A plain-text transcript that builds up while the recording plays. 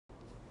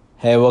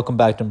Hey, welcome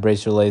back to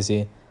Embrace Your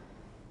Lazy.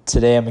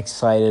 Today I'm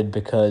excited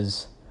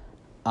because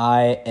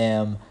I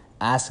am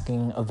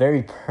asking a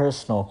very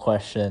personal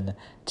question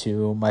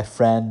to my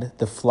friend,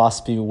 the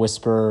philosophy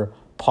whisperer,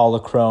 Paula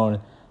Crone.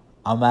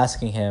 I'm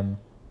asking him,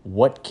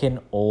 what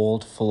can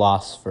old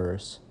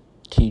philosophers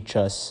teach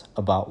us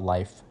about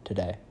life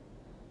today?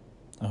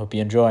 I hope you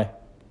enjoy.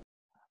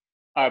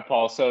 All right,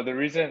 Paul. So the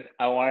reason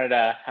I wanted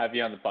to have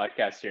you on the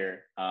podcast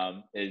here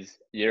is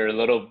you're a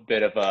little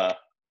bit of a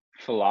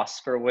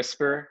philosopher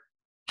whisperer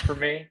for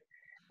me,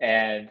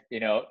 and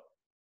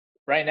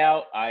right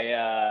now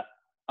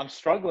I'm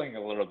struggling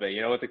a little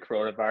bit, with the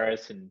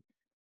coronavirus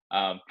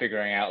and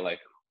figuring out like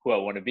who I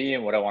want to be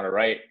and what I want to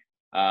write.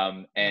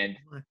 And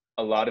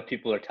a lot of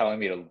people are telling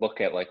me to look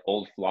at like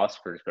old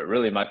philosophers, but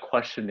really my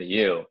question to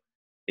you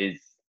is,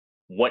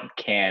 what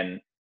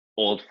can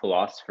old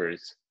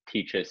philosophers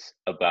teach us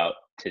about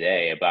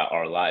today, about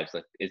our lives?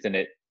 Like,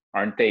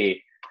 aren't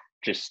they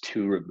just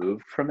too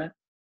removed from it?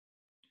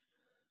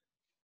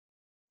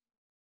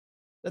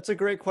 That's a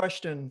great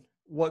question.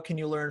 What can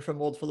you learn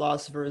from old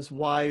philosophers?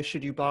 Why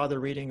should you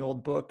bother reading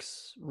old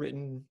books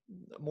written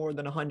more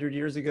than 100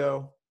 years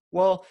ago?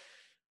 Well,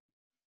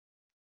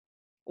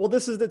 well,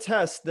 this is the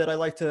test that I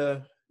like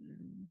to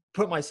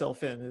put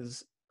myself in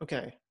is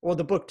okay. Well,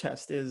 the book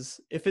test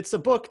is if it's a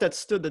book that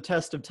stood the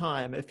test of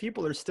time, if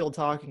people are still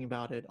talking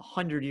about it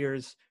 100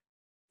 years,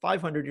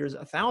 500 years,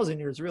 1,000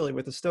 years, really,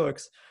 with the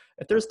Stoics,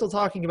 if they're still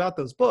talking about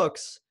those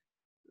books,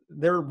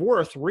 they're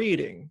worth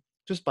reading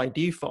just by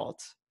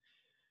default.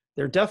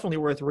 They're definitely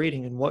worth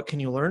reading. And what can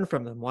you learn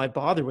from them? Why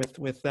bother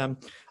with them?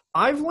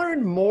 I've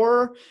learned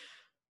more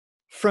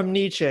from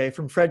Nietzsche,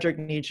 from Friedrich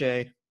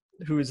Nietzsche,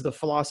 who is the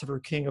philosopher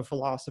king of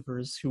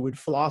philosophers, who would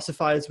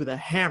philosophize with a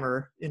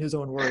hammer, in his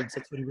own words.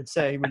 That's what he would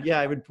say.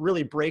 He would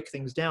really break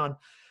things down.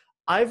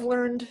 I've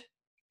learned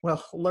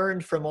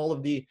from all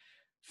of the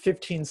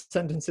 15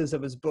 sentences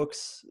of his book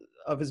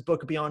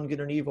Beyond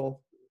Good and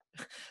Evil.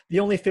 The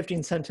only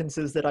 15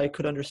 sentences that I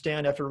could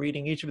understand after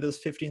reading each of those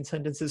 15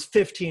 sentences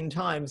 15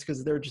 times,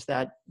 because they're just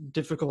that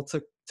difficult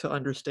to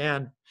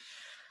understand.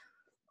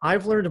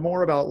 I've learned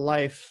more about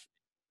life,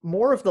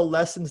 more of the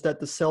lessons that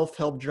the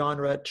self-help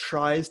genre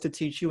tries to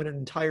teach you in an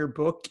entire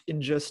book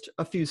in just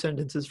a few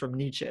sentences from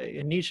Nietzsche.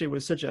 And Nietzsche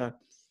was he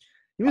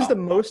was the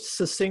Wow. most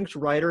succinct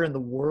writer in the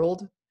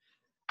world.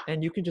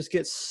 And you can just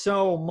get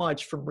so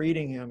much from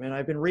reading him. And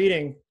I've been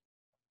reading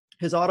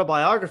his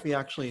autobiography,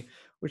 actually,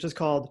 which is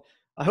called,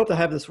 I hope I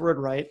have this word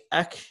right,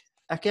 Ecce,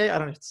 I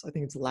don't know, I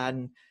think it's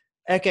Latin,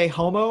 Ecce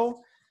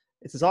Homo.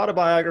 It's his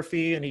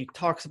autobiography, and he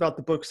talks about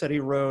the books that he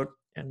wrote,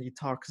 and he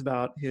talks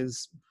about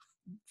his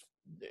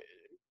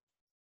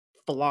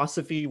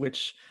philosophy,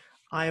 which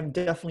I am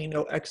definitely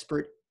no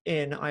expert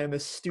in. I am a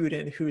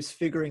student who's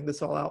figuring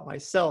this all out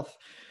myself.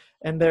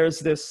 And there's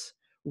this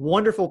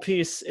wonderful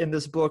piece in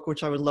this book,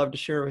 which I would love to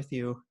share with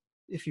you,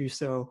 if you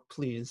so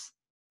please.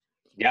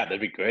 Yeah,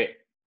 that'd be great.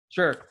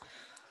 Sure.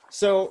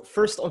 So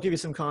first, I'll give you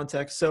some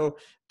context. So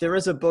there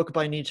is a book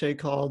by Nietzsche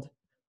called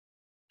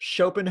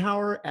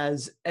Schopenhauer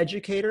as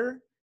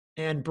Educator,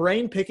 and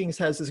Brain Pickings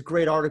has this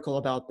great article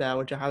about that,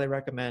 which I highly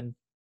recommend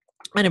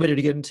anybody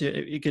to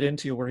get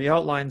into, where he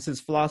outlines his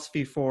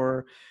philosophy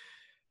for,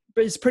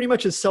 but it's pretty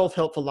much his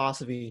self-help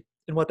philosophy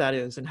and what that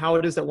is, and how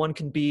it is that one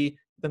can be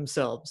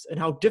themselves, and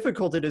how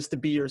difficult it is to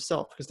be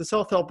yourself, because the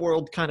self-help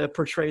world kind of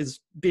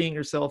portrays being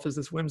yourself as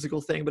this whimsical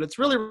thing, but it's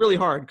really, really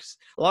hard, because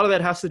a lot of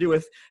that has to do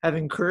with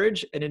having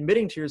courage and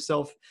admitting to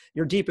yourself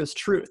your deepest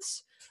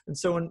truths. And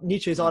so in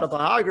Nietzsche's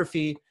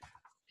autobiography,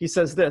 he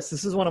says this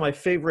is one of my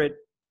favorite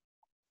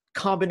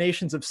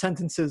combinations of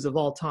sentences of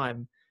all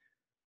time,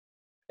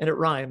 and it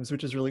rhymes,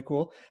 which is really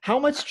cool. How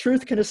much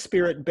truth can a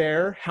spirit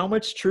bear? How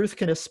much truth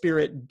can a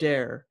spirit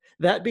dare?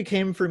 That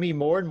became for me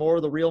more and more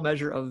the real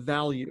measure of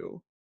value.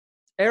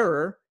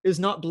 Error is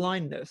not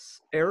blindness.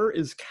 Error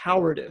is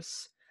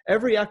cowardice.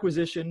 Every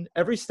acquisition,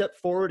 every step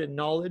forward in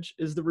knowledge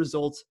is the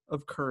result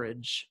of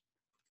courage.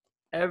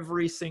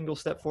 Every single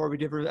step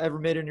forward you've ever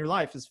made in your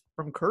life is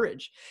from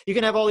courage. You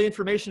can have all the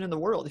information in the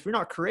world. If you're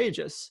not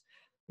courageous,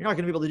 you're not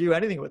going to be able to do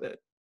anything with it.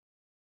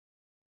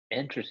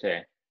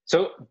 Interesting.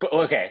 So, but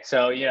okay,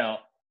 so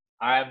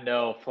I'm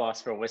no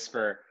philosopher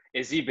whisperer.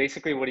 Is he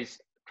basically what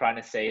he's trying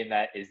to say in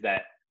that is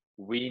that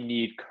we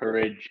need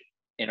courage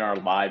in our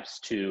lives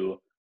to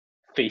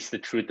face the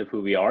truth of who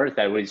we are? Is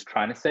that what he's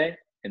trying to say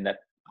in that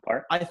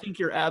part? I think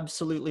you're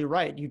absolutely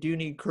right. You do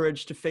need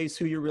courage to face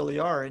who you really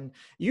are. And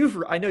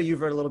I know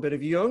you've read a little bit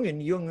of Jung,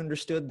 and Jung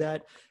understood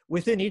that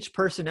within each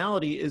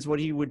personality is what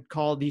he would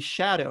call the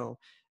shadow.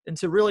 And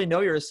to really know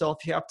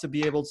yourself, you have to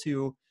be able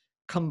to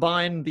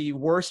combine the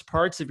worst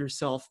parts of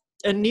yourself.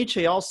 And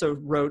Nietzsche also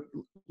wrote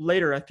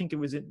later, I think it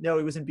was in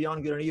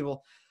Beyond Good and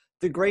Evil,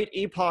 the great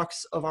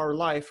epochs of our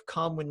life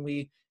come when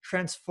we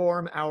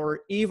transform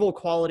our evil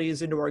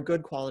qualities into our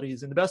good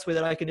qualities. And the best way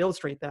that I can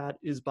illustrate that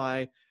is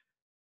by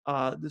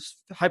this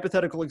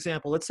hypothetical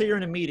example. Let's say you're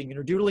in a meeting and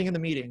you're doodling in the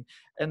meeting,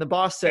 and the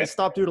boss says, Okay.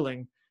 "Stop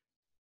doodling."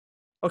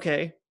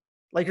 Okay,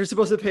 Like you're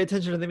supposed to pay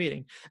attention to the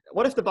meeting.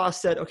 What if the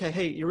boss said, okay,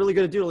 hey, you're really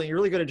good at doodling, you're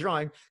really good at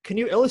drawing. Can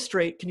you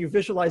illustrate, can you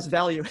visualize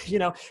value?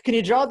 Can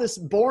you draw this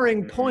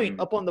boring point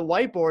Mm, up on the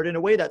whiteboard in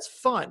a way that's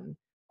fun?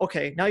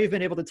 Okay, now you've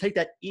been able to take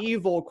that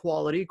evil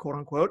quality, quote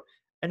unquote,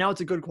 and now it's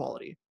a good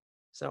quality.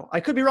 So I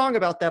could be wrong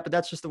about that, but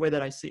that's just the way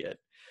that I see it.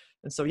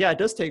 And so, yeah, it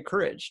does take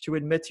courage to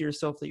admit to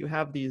yourself that you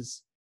have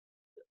these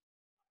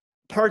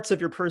parts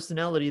of your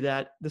personality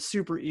that the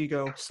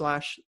superego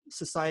 /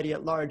 society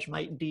at large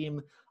might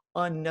deem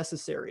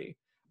unnecessary,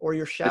 or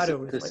your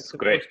shadow is this like is the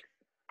great. most.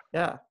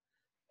 Yeah.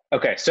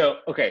 That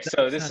So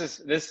makes sense.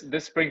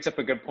 this brings up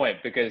a good point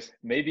because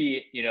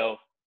maybe,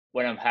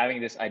 when I'm having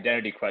this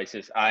identity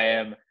crisis, I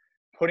am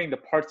putting the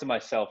parts of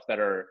myself that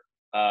are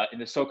in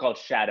the so-called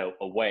shadow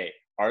away.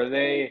 Are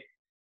they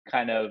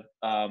kind of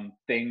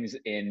things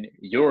in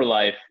your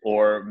life,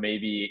 or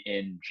maybe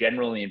in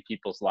generally in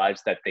people's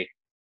lives, that they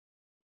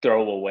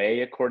throw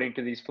away, according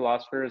to these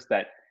philosophers,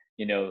 that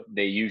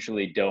they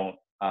usually don't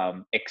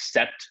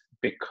accept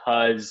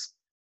because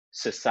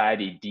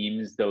society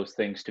deems those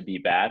things to be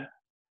bad?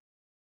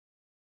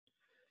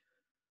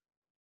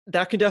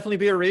 That can definitely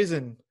be a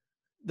reason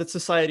that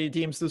society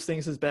deems those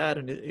things as bad,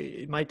 and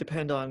it might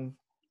depend on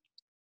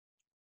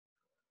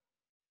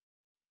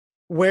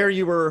where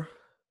you were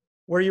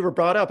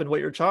brought up and what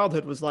your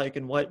childhood was like,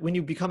 and what, when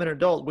you become an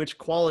adult, which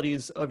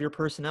qualities of your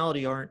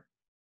personality aren't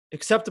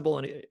acceptable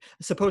and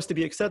supposed to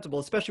be acceptable,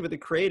 especially with the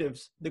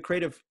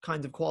creative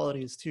kinds of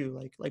qualities too,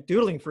 like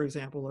doodling, for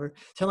example, or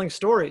telling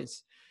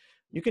stories.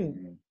 You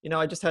can, Mhm.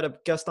 I just had a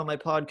guest on my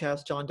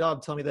podcast, John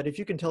Dobb, tell me that if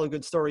you can tell a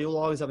good story, you'll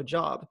always have a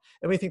job.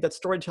 And we think that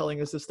storytelling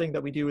is this thing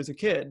that we do as a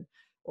kid,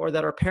 or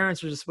that our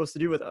parents are just supposed to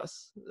do with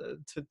us,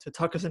 to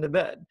tuck us into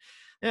bed.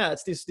 Yeah,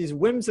 it's these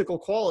whimsical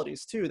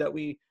qualities too that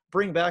we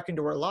bring back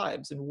into our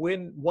lives. And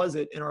when was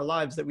it in our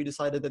lives that we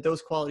decided that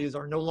those qualities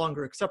are no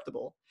longer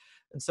acceptable?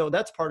 And so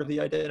that's part of the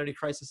identity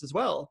crisis as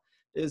well,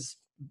 is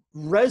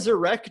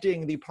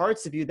resurrecting the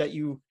parts of you that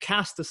you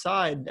cast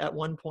aside at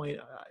one point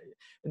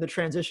in the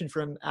transition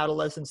from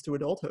adolescence to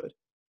adulthood.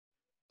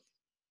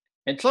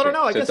 So I don't Interesting.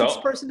 know. I So guess it's it's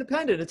all person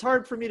dependent. It's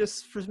hard for me to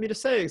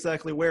say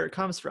exactly where it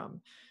comes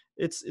from.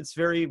 It's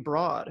very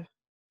broad.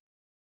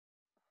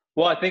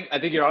 well. I think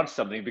you're onto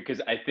something,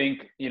 because I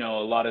think a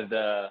lot of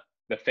the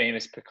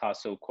famous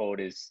Picasso quote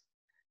is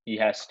he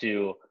has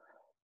to.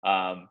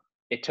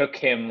 It took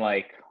him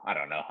like, I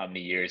don't know how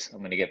many years. I'm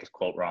going to get this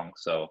quote wrong,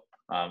 so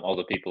all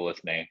the people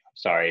listening,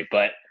 sorry,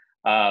 but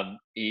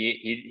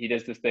he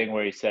does this thing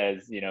where he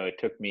says, it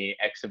took me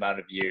X amount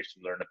of years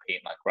to learn to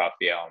paint like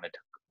Raphael, and it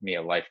took me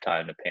a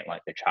lifetime to paint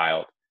like a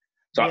child.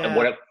 So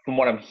Yeah. from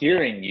what I'm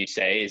hearing you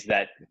say is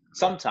that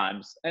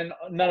sometimes, and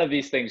none of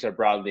these things are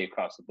broadly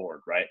across the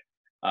board, right?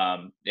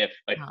 If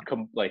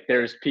Huh. like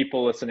there's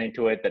people listening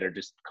to it that are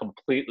just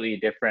completely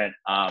different.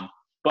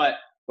 But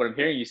what I'm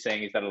hearing you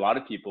saying is that a lot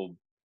of people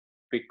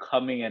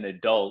becoming an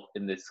adult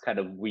in this kind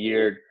of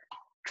weird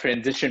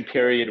transition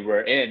period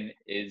we're in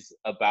is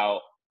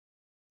about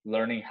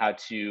learning how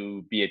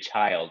to be a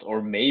child,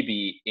 or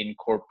maybe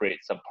incorporate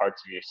some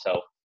parts of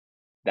yourself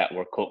that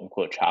were quote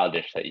unquote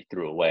childish that you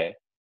threw away.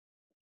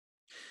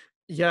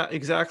 Yeah,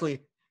 exactly.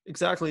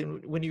 Exactly.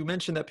 And when you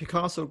mentioned that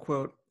Picasso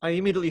quote, I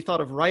immediately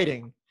thought of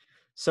writing.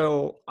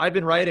 So I've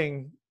been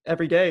writing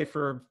every day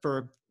for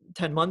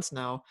 10 months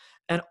now,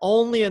 and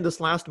only in this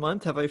last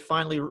month have I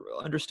finally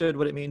understood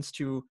what it means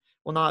to,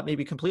 well, not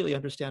maybe completely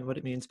understand what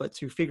it means, but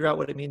to figure out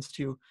what it means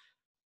to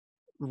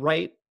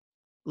write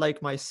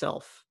like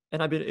myself.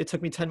 And it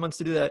took me 10 months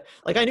to do that.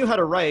 Like I knew how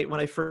to write when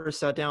I first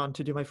sat down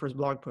to do my first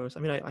blog post. I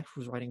mean, I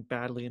was writing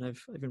badly, and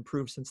I've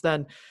improved since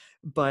then,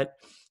 but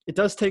it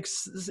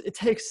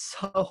takes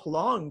so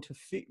long to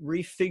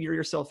refigure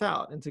yourself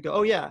out and to go,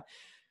 oh yeah,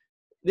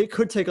 it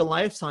could take a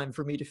lifetime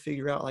for me to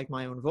figure out like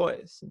my own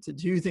voice and to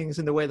do things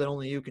in the way that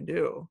only you can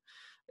do.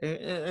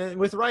 And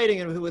with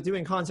writing and with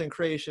doing content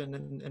creation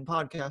and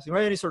podcasting, or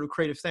any sort of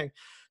creative thing,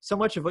 so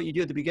much of what you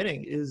do at the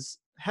beginning is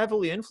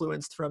heavily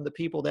influenced from the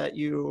people that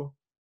you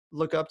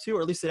look up to,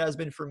 or at least it has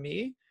been for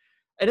me.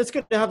 And it's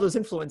good to have those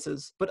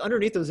influences, but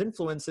underneath those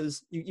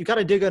influences, you got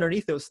to dig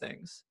underneath those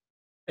things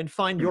and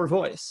find Hmm. your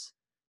voice,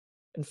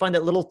 and find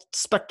that little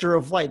specter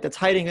of light that's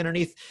hiding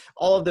underneath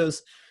all of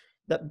those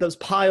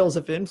piles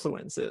of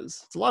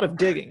influences. It's a lot of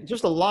digging,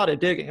 just a lot of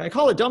digging. I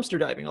call it dumpster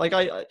diving. Like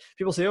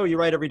people say, oh, you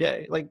write every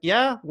day. Like,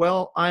 yeah,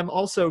 well, I'm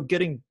also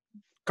getting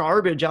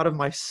garbage out of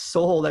my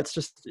soul that's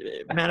just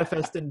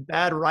manifest in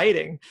bad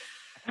writing.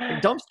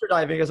 Like dumpster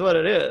diving is what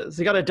it is.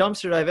 You got to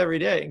dumpster dive every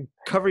day and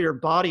cover your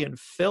body in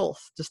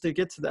filth just to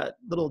get to that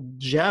little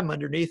gem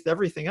underneath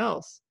everything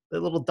else,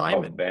 that little Oh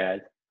diamond. man,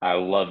 I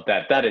love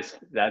that.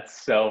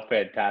 That's so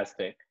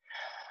fantastic.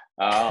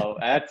 Oh,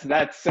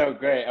 that's so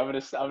great. I'm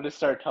gonna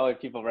start telling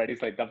people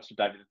writing's like dumpster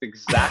diving. It's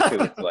exactly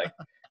what it's like.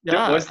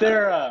 Yeah. Was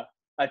there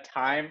a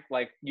time,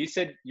 like you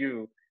said,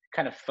 you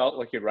kind of felt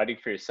like you're writing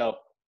for yourself?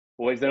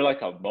 Was there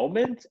like a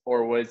moment,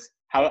 or was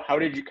how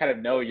did you kind of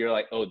know you're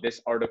like, oh,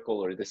 this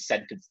article or this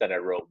sentence that I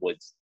wrote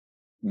was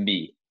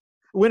me?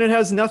 when it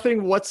has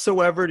nothing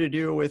whatsoever to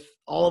do with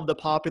all of the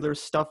popular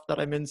stuff that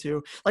I'm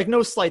into. Like,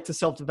 no slight to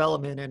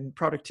self-development and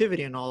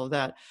productivity and all of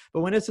that,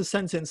 but when it's a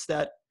sentence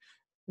that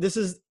this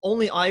is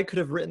only I could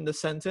have written the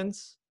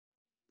sentence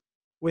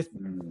with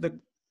the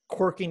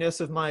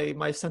quirkiness of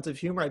my sense of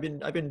humor. I've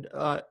been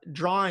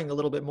drawing a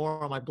little bit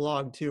more on my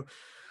blog too.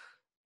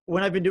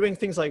 When I've been doing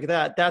things like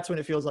that, that's when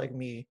it feels like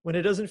me. When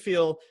it doesn't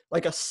feel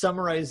like a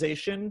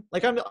summarization,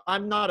 like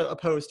I'm not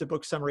opposed to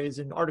book summaries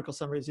and article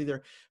summaries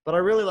either, but I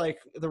really like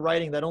the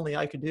writing that only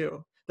I could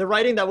do. The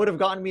writing that would have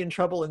gotten me in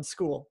trouble in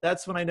school.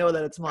 That's when I know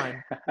that it's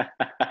mine.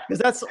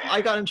 Because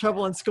I got in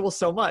trouble in school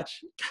so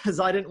much because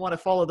I didn't want to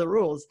follow the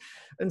rules.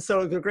 And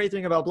so the great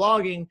thing about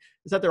blogging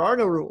is that there are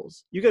no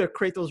rules. You got to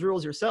create those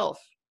rules yourself.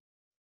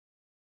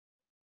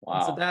 Wow.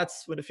 And so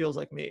that's when it feels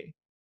like me.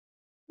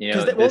 You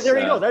know, well, there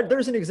you go.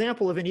 There's an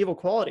example of an evil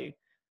quality,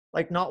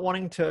 like not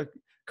wanting to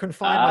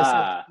confine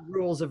myself to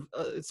rules of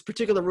it's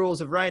particular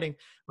rules of writing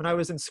when I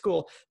was in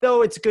school.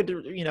 Though it's good to,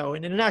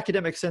 in an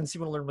academic sense,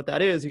 you want to learn what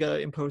that is. You got to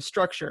impose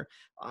structure.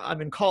 I'm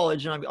in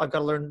college and I've got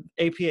to learn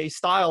APA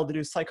style to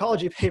do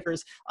psychology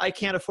papers. I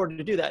can't afford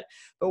to do that.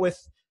 But with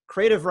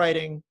creative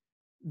writing,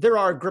 there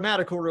are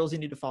grammatical rules you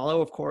need to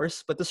follow, of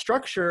course, but the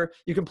structure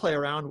you can play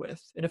around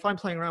with. And if I'm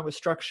playing around with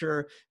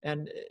structure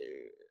and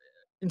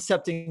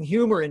incepting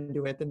humor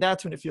into it, then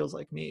that's when it feels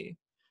like me,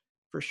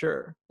 for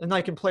sure. And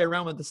I can play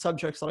around with the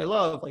subjects that I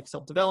love, like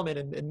self-development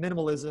and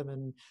minimalism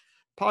and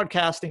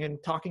podcasting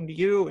and talking to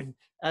you, and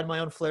add my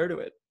own flair to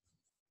it.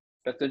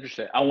 That's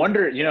interesting. I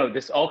wonder,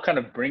 this all kind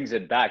of brings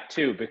it back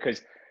too,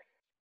 because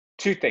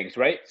two things,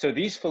 right? So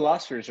these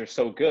philosophers are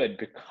so good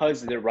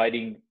because they're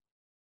writing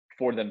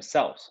for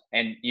themselves.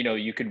 And,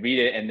 you could read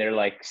it and they're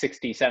like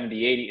 60,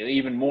 70, 80,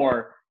 even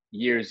more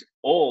years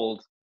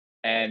old.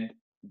 And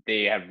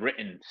they have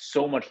written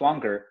so much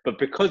longer, but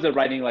because they're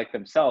writing like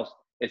themselves,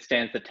 it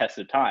stands the test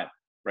of time,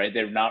 right?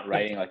 They're not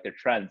writing like their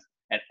trends.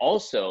 And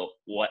also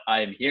what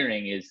I'm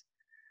hearing is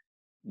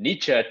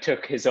Nietzsche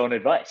took his own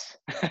advice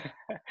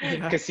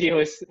because he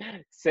was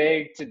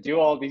saying to do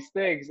all these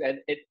things. And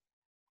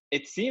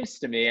it seems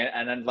to me,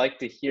 and I'd like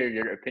to hear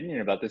your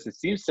opinion about this, it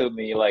seems to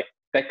me like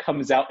that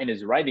comes out in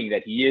his writing,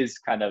 that he is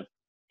kind of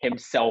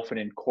himself and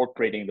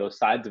incorporating those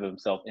sides of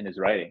himself in his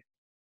writing.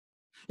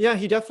 Yeah,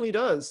 he definitely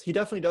does. He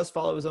definitely does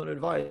follow his own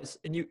advice.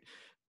 And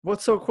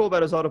what's so cool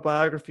about his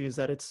autobiography is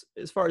that it's,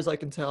 as far as I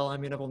can tell, I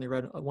mean, I've only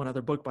read one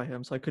other book by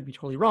him, so I could be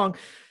totally wrong,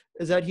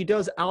 is that he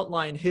does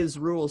outline his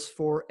rules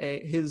for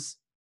his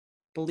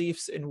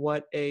beliefs in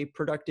what a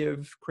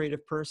productive,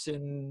 creative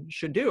person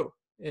should do.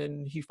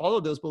 And he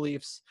followed those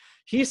beliefs.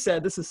 He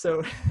said, this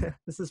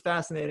is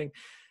fascinating.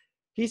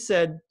 He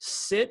said,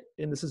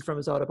 and this is from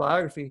his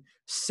autobiography,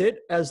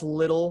 sit as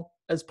little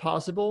as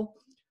possible,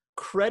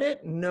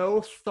 credit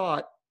no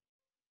thought,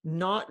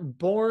 not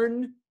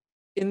born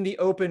in the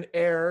open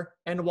air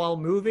and while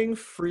moving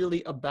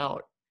freely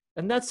about.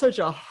 And that's such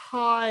a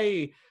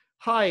high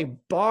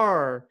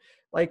bar.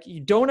 Like, you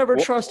don't ever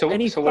trust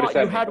any thought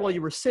you had while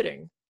you were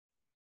sitting.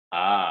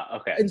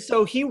 Okay. And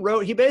so he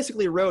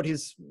basically wrote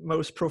his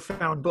most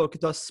profound book,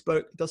 Thus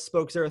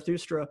Spoke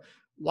Zarathustra,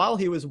 while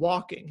he was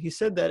walking. He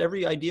said that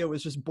every idea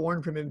was just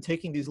born from him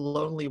taking these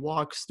lonely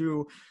walks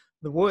through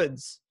the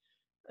woods,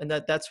 and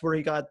that's where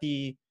he got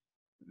the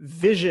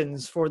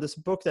visions for this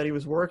book that he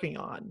was working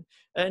on.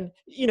 And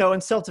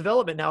in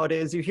self-development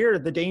nowadays, you hear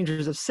the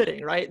dangers of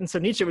sitting, right? And so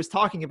Nietzsche was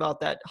talking about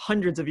that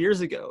hundreds of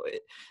years ago.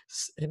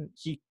 And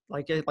he,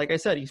 like I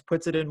said, he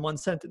puts it in one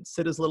sentence: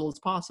 sit as little as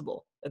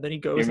possible. And then he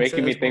goes, you're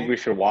making me think we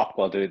should walk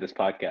while doing this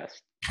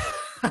podcast.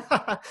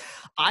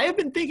 I have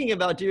been thinking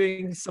about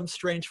doing some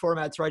strange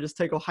formats where I just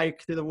take a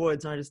hike through the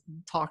woods and I just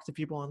talk to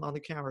people on the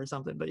camera or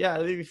something. But yeah,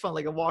 it'd be fun,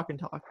 like a walk and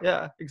talk.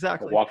 Yeah,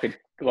 exactly. Walk and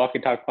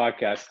talk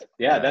podcast.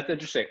 Yeah, that's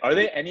interesting. Are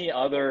there any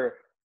other,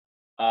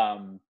 I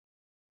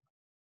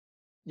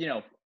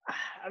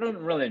don't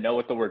really know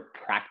what the word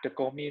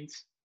practical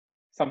means.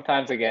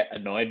 Sometimes I get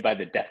annoyed by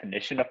the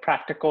definition of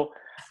practical,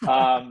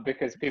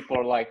 because people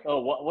are like, oh,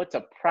 what's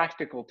a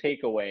practical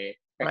takeaway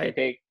I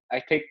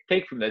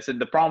take from this?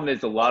 And the problem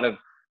is a lot of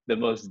the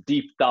most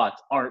deep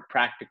thoughts aren't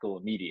practical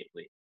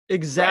immediately.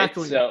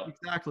 Exactly. Right? So,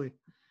 exactly.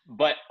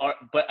 But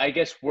I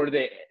guess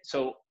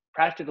so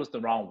practical is the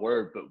wrong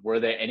word, but were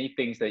there any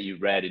things that you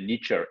read in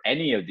Nietzsche or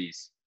any of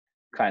these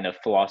kind of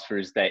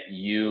philosophers that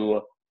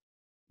you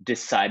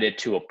decided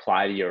to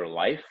apply to your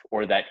life,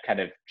 or that kind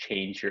of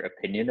changed your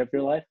opinion of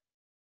your life?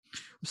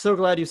 I'm so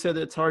glad you said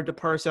that it's hard to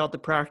parse out the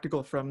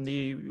practical from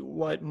the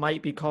what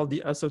might be called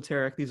the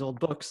esoteric, these old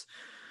books.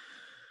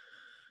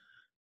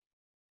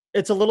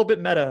 It's a little bit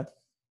meta.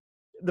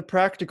 The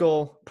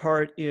practical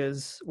part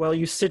is, well,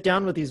 you sit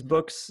down with these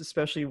books,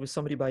 especially with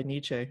somebody by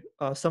Nietzsche,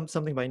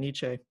 something by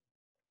Nietzsche.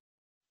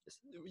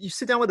 You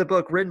sit down with a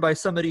book written by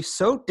somebody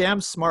so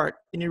damn smart,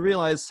 and you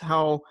realize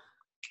how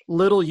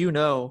little you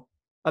know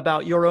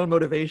about your own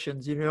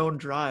motivations, your own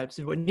drives.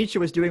 And what Nietzsche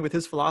was doing with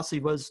his philosophy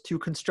was to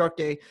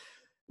construct a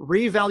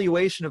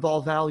reevaluation of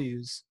all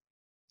values.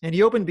 And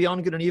he opened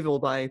Beyond Good and Evil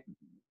by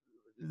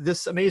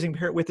this amazing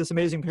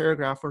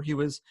paragraph where he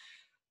was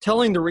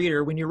telling the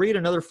reader, when you read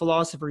another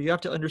philosopher, you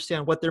have to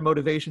understand what their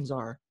motivations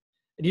are.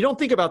 And you don't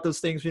think about those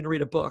things when you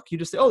read a book. You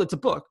just say, oh, it's a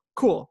book.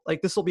 Cool.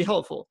 Like this will be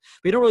helpful.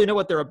 But you don't really know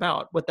what they're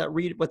about, what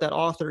that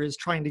author is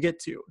trying to get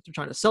to. If they're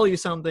trying to sell you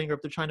something or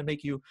if they're trying to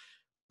make you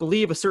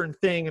believe a certain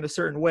thing in a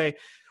certain way.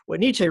 What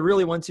Nietzsche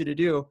really wants you to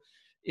do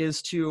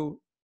is to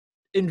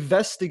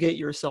investigate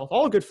yourself.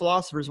 All good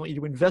philosophers want you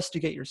to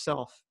investigate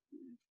yourself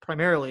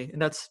primarily,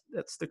 and that's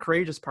the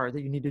courageous part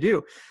that you need to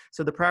do.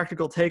 So the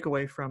practical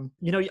takeaway from,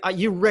 you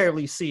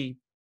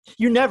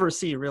never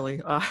see really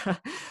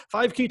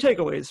 5 key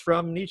takeaways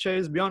from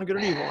Nietzsche's Beyond Good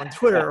and Evil on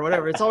Twitter or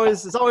whatever. It's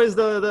always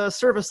the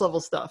surface level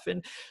stuff,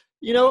 and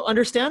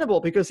understandable,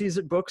 because these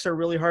books are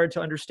really hard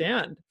to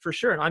understand for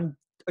sure. And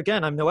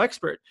I'm no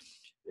expert.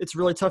 It's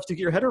really tough to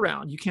get your head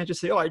around. You can't just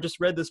say, oh, I just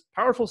read this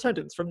powerful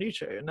sentence from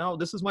Nietzsche and now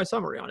this is my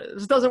summary on it.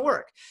 This doesn't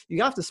work.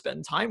 You have to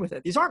spend time with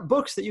it. These aren't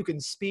books that you can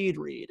speed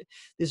read.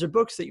 These are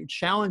books that you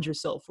challenge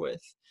yourself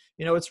with.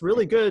 It's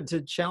really good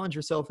to challenge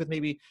yourself with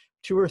maybe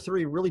 2 or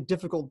 3 really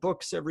difficult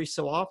books every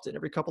so often,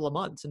 every couple of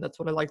months. And that's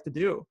what I like to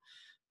do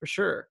for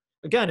sure.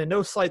 Again, and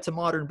no slight to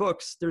modern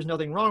books. There's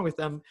nothing wrong with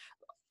them.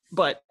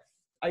 But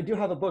I do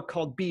have a book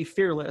called Be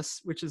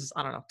Fearless, which is,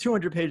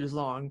 200 pages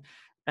long.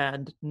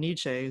 And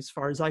Nietzsche, as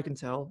far as I can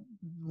tell,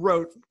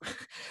 wrote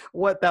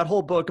what that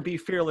whole book, Be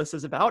Fearless,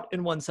 is about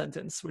in one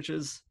sentence, which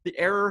is the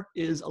error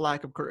is a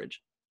lack of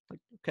courage. Like,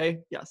 okay,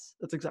 yes,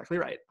 that's exactly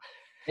right.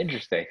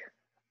 Interesting.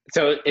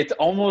 So it's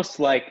almost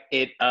like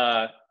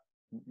the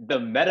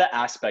meta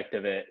aspect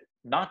of it,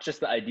 not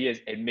just the ideas,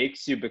 it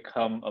makes you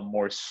become a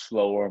more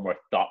slower, more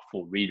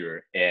thoughtful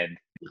reader. And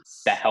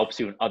that helps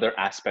you in other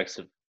aspects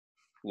of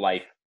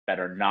life that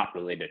are not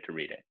related to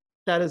reading.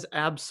 That is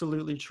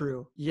absolutely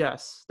true.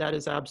 Yes, that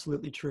is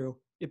absolutely true.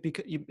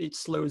 It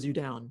slows you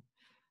down.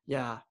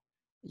 Yeah.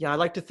 I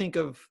like to think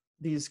of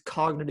these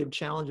cognitive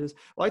challenges.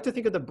 I like to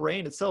think of the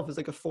brain itself as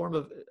like a form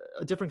of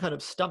a different kind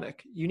of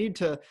stomach. You need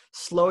to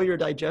slow your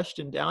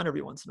digestion down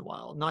every once in a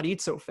while, not eat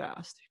so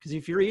fast. Because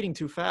if you're eating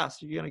too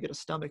fast, you're going to get a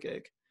stomach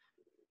ache.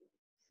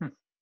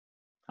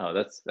 Oh,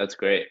 that's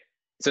great.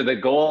 So the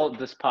goal of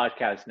this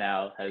podcast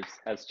now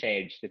has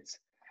changed.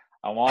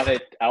 I want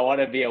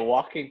to be a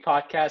walking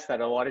podcast. I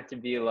don't want it to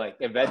be like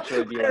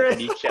eventually be like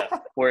Nietzsche,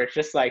 where it's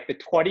just like the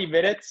 20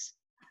 minutes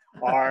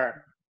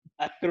are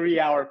a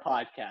 3-hour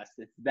podcast.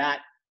 It's that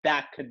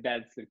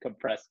condensed and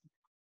compressed,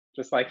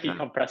 just like he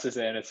compresses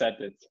it in a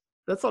sentence.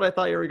 That's what I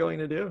thought you were going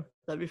to do.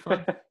 That'd be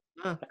fun.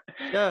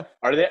 Yeah.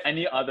 Are there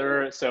any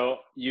other? So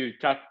you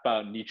talked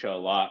about Nietzsche a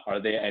lot.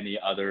 Are there any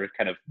other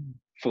kind of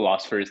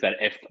philosophers that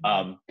if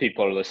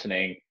people are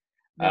listening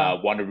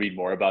want to read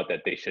more about that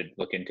they should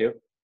look into?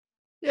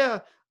 Yeah,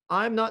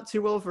 I'm not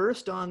too well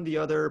versed on the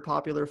other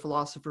popular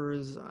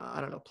philosophers.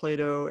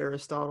 Plato,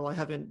 Aristotle. I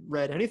haven't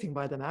read anything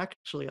by them,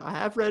 actually. I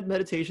have read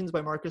Meditations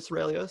by Marcus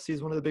Aurelius.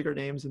 He's one of the bigger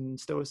names in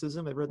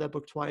Stoicism. I've read that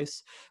book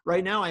twice.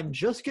 Right now, I'm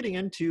just getting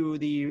into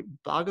the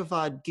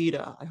Bhagavad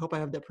Gita. I hope I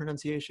have that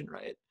pronunciation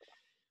right.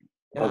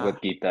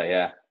 Bhagavad Gita,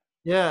 yeah.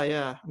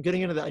 Yeah. I'm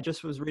getting into that. I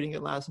just was reading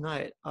it last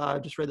night. I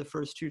just read the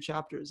first 2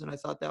 chapters, and I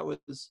thought that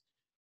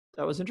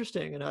was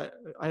interesting. And I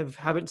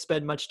haven't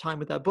spent much time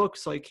with that book,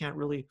 so I can't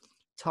really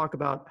talk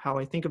about how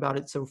I think about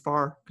it so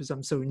far because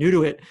I'm so new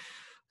to it.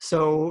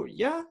 So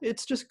yeah,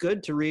 it's just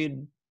good to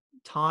read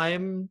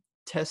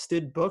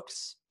time-tested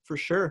books for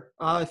sure.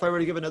 If I were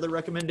to give another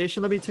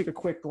recommendation, let me take a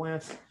quick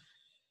glance.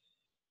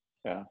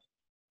 Yeah.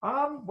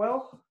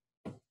 Well,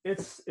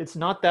 it's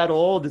not that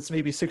old. It's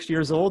maybe 6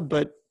 years old,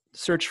 but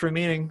Search for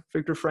Meaning,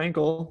 Viktor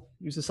Frankl,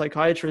 he was a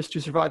psychiatrist who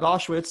survived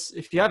Auschwitz.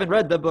 If you haven't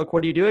read that book,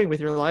 what are you doing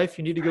with your life?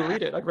 You need to go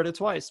read it. I've read it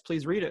twice.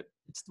 Please read it.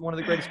 It's one of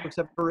the greatest books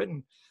ever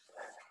written.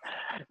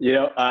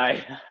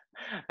 I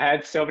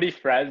had so many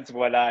friends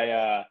when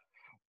I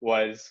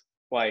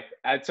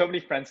had so many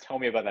friends tell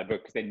me about that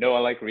book because they know I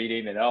like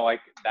reading, they know I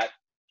like that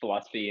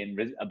philosophy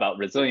and about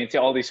resiliency,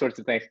 all these sorts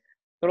of things.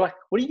 They're like,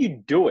 what are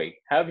you doing?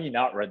 How have you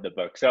not read the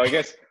book? So I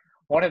guess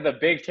one of the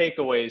big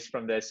takeaways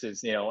from this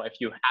is, if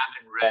you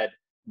haven't read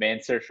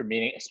Man's Search for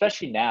Meaning,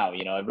 especially now,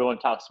 everyone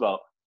talks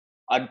about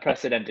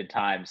unprecedented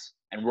times,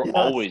 and we're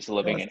always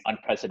living in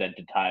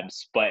unprecedented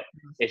times, but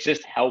it's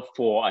just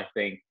helpful, I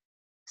think,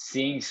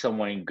 seeing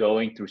someone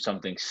going through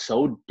something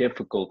so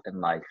difficult in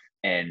life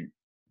and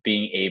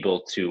being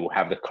able to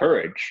have the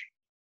courage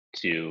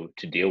to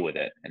deal with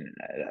it. And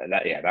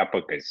that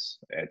book it's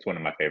one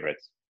of my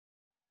favorites.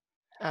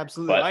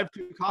 Absolutely. I have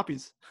 2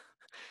 copies.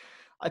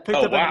 I picked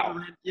up. Wow.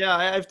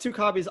 I have 2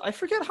 copies. I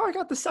forget how I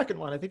got the second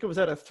one. I think it was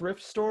at a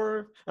thrift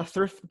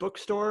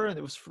bookstore, and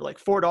it was for like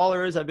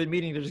 $4. I've been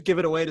meaning to just give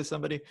it away to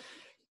somebody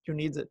who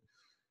needs it.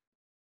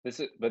 This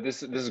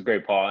is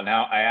great, Paul.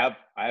 Now I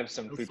have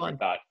some food for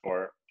thought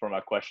for my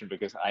question,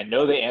 because I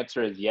know the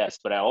answer is yes,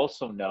 but I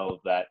also know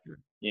that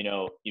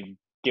you've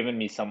given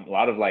me a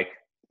lot of, like,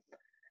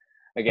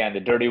 again, the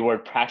dirty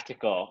word,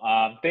 practical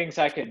things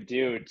I could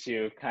do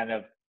to kind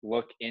of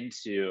look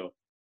into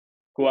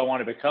who I want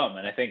to become.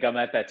 And I think I'm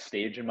at that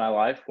stage in my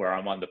life where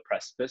I'm on the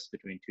precipice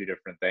between 2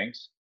 different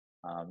things.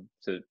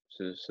 So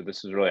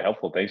this is really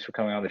helpful. Thanks for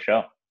coming on the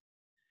show.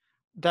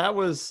 that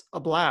was a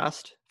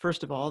blast.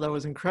 First of all, that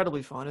was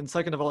incredibly fun. And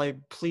second of all,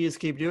 please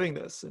keep doing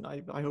this. And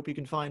I hope you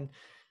can find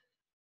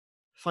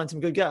some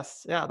good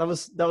guests. Yeah, that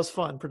was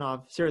fun,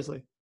 Pranav.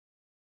 Seriously.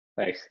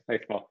 Thanks,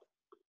 Paul.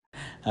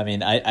 I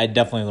mean, I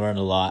definitely learned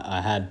a lot.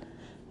 I had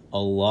a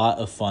lot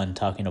of fun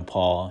talking to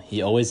Paul.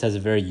 He always has a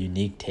very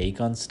unique take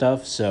on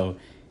stuff, so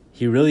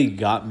he really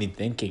got me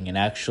thinking. And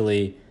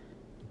actually,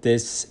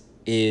 this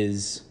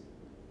is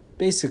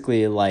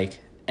basically like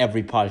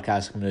every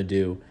podcast I'm going to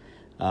do,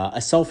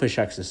 a selfish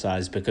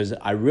exercise, because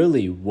I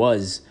really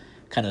was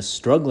kind of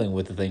struggling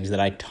with the things that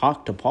I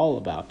talked to Paul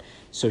about.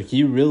 So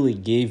he really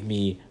gave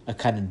me a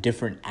kind of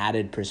different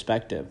added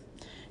perspective.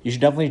 You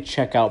should definitely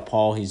check out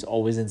Paul. He's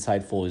always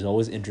insightful. He's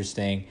always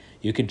interesting.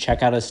 You can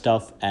check out his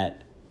stuff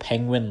at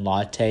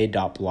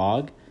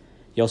penguinlatte.blog.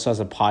 He also has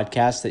a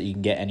podcast that you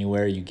can get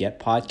anywhere you get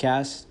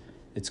podcasts.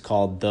 It's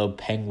called The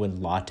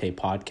Penguin Latte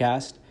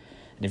Podcast.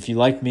 And if you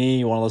like me,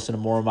 you want to listen to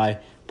more of my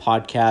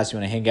podcasts, you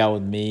want to hang out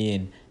with me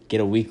and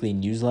get a weekly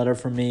newsletter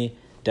from me,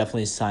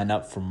 definitely sign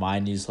up for my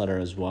newsletter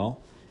as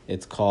well.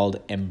 It's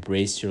called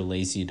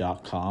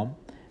embraceyourlazy.com.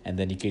 And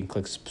then you can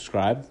click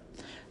subscribe.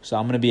 So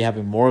I'm going to be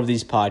having more of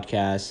these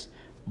podcasts,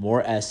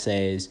 more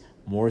essays,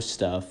 more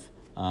stuff,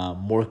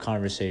 more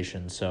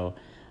conversations. So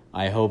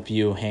I hope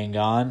you hang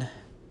on.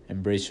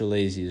 Embrace Your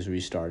Lazy is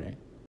restarting.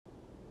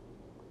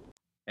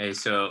 Hey,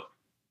 so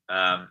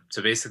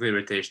basically,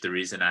 Ritesh, the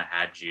reason I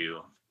had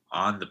you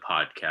on the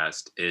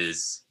podcast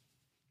is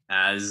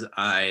as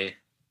I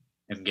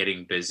am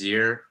getting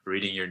busier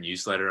reading your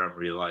newsletter, I'm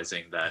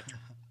realizing that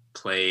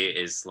play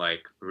is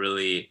like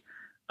really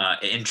an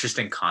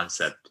interesting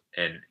concept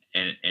and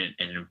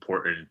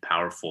important and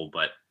powerful.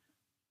 But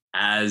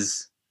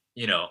as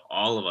you know,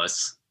 all of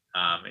us,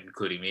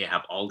 including me,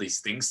 have all these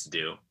things to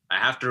do. I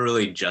have to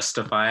really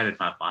justify it in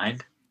my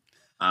mind.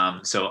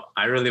 So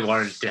I really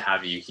wanted to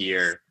have you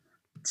here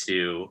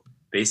to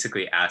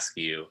basically ask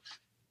you,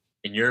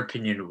 in your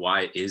opinion,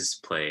 why is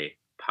play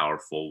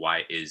powerful?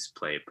 Why is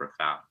play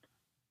profound?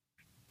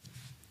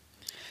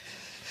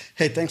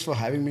 Hey, thanks for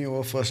having me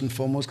over first and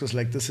foremost, because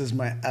like this is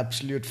my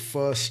absolute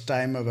first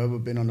time I've ever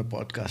been on a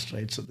podcast,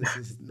 right? So this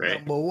is Right.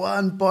 number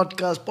one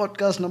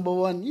podcast number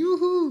one.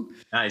 Yoo-hoo!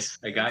 Nice.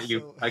 I got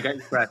you. I got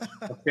you fresh.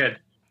 That's good.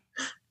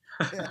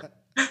 Yeah.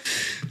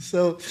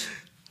 So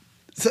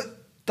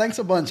thanks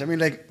a bunch. I mean,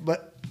 like,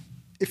 but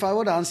if I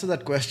were to answer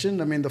that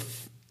question, I mean,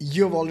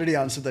 you have already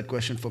answered that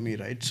question for me,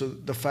 right? So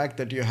the fact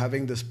that you're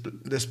having this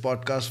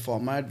podcast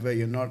format where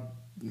you're not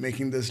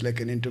making this like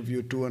an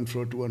interview to and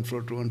fro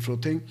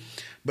thing,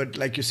 but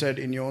like you said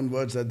in your own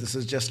words that this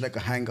is just like a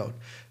hangout,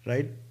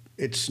 right?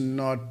 It's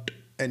not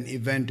an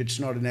event, it's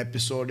not an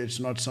episode, it's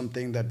not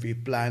something that we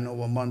plan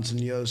over months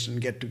and years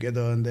and get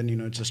together and then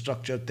it's a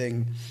structured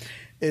thing.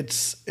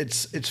 It's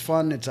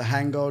fun, it's a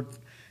hangout,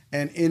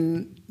 and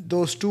in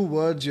those two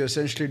words you're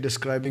essentially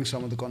describing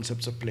some of the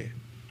concepts of play,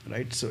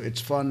 right? So it's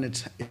fun,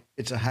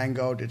 it's a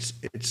hangout,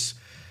 it's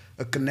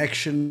a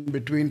connection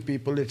between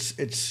people,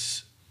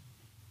 it's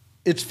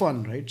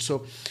fun, right?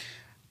 So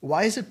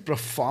why is it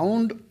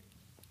profound?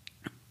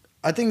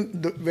 I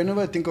think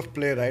whenever I think of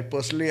play, right,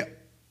 personally,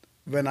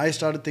 when I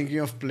started thinking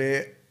of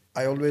play,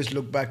 I always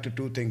look back to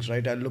two things,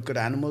 right? I look at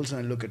animals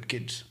and I look at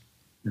kids,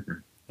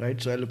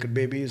 right? So I look at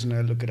babies and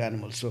I look at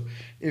animals. So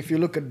if you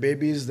look at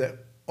babies, they're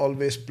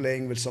always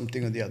playing with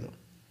something or the other,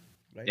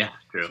 right? Yeah,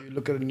 true. So you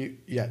look at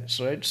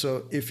right.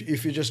 So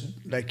if you just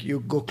like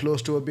you go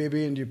close to a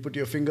baby and you put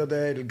your finger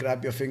there, it'll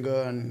grab your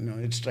finger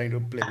and it's trying to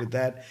play with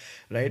that,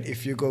 right?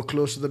 If you go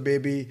close to the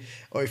baby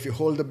or if you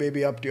hold the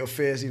baby up to your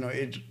face,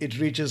 it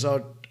reaches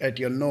out at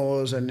your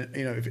nose, and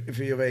if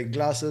you're wearing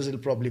glasses, it'll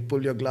probably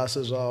pull your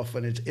glasses off,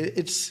 and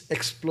it's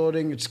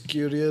exploring, it's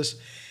curious.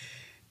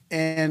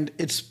 And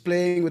it's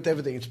playing with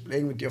everything. It's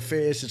playing with your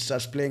face. It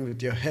starts playing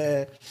with your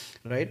hair,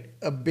 right?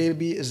 A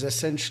baby is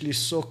essentially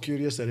so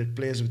curious that it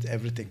plays with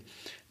everything.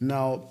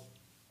 Now,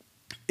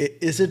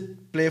 is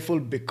it playful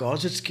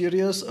because it's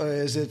curious, or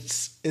is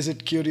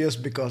it curious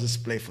because it's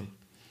playful?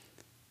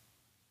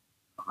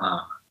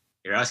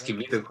 You're asking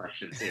me the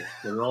questions here.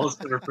 The roles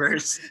are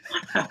reversed.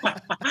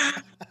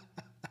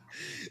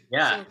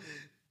 Yeah,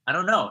 I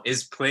don't know.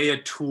 Is play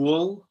a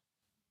tool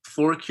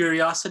for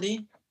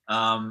curiosity?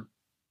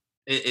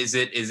 Is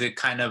it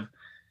kind of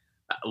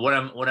what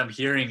I'm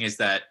hearing is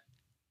that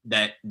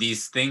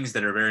these things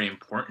that are very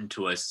important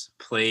to us,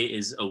 play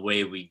is a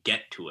way we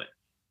get to it.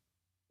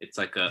 It's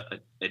like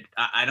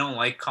I don't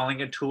like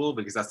calling it a tool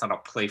because that's not a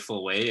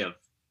playful way of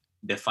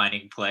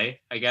defining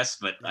play, I guess,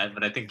 but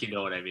I think you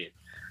know what I mean.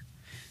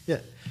 Yeah.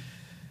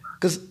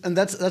 And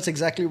that's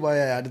exactly why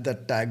I added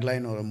that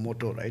tagline or a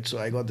motto, right? So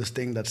I got this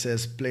thing that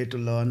says play to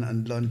learn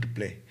and learn to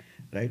play,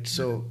 right?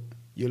 So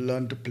you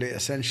learn to play.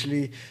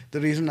 Essentially,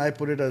 the reason I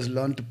put it as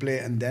learn to play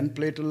and then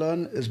play to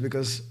learn is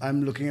because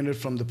I'm looking at it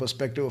from the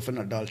perspective of an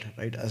adult,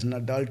 right? As an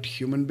adult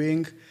human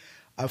being,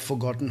 I've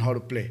forgotten how to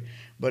play.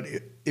 But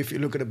if you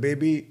look at a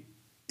baby,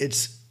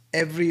 it's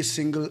every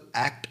single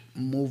act,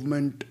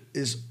 movement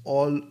is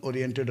all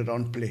oriented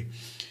around play.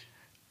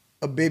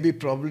 A baby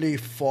probably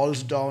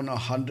falls down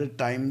 100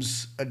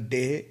 times a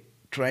day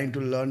trying to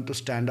learn to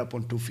stand up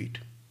on 2 feet,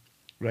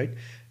 right?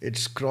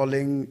 It's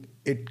crawling.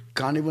 It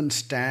can't even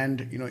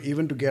stand,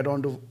 even to get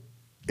onto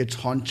its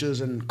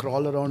haunches and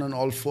crawl around on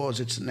all fours.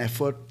 It's an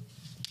effort.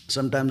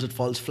 Sometimes it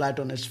falls flat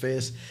on its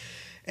face.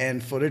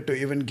 And for it to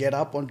even get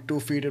up on 2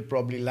 feet, it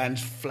probably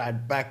lands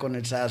flat back on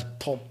its ass,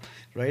 pop,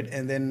 right?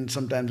 And then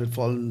sometimes it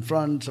falls in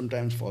front,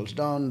 sometimes falls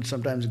down,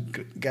 sometimes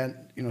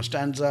it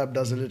stands up,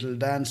 does a little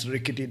dance,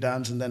 rickety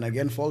dance, and then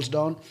again falls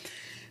down.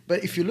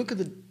 But if you look at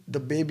the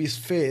baby's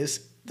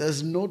face,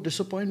 there's no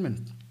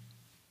disappointment.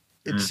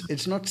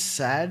 It's not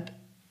sad,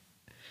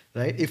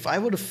 right? If I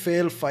were to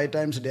fail 5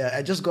 times a day,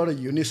 I just got a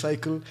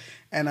unicycle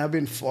and I've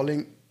been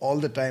falling all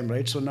the time,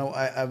 right? So now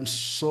I'm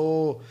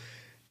so,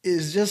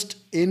 it's just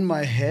in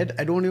my head.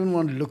 I don't even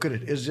want to look at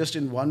it. It's just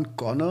in one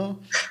corner.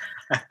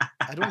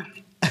 I don't,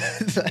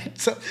 right?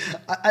 So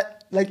I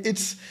like,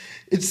 it's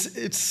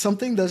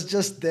something that's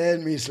just there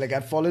in me. It's like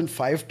I've fallen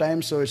 5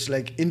 times. So it's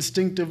like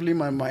instinctively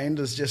my mind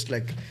is just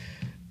like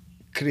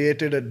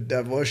created a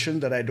diversion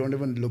that I don't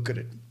even look at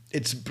it.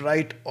 It's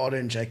bright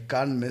orange. I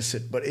can't miss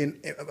it. But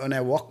when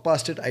I walk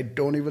past it, I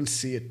don't even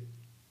see it.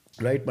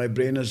 Right? My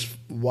brain is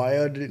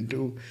wired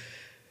into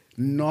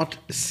not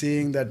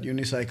seeing that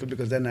unicycle,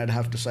 because then I'd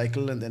have to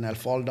cycle and then I'll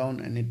fall down,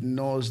 and it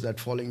knows that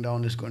falling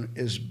down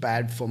is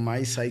bad for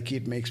my psyche.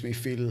 It makes me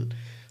feel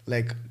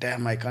like,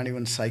 damn, I can't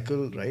even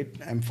cycle, right?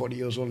 I'm 40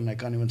 years old and I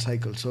can't even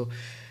cycle. So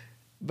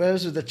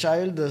whereas with the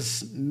child,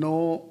 there's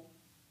no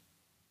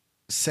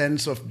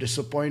sense of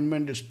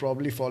disappointment. Is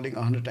probably falling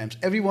 100 times.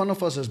 Every one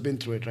of us has been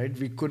through it, right?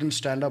 We couldn't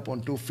stand up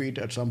on 2 feet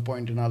at some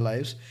point in our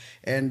lives,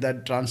 and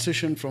that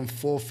transition from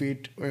 4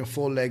 feet,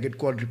 four-legged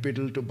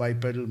quadrupedal to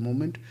bipedal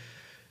movement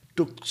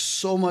took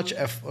so much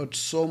effort,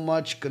 so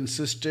much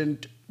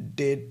consistent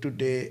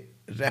day-to-day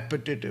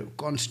repetitive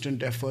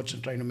constant efforts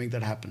in trying to make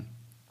that happen.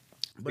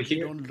 But we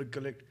don't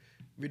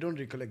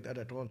recollect that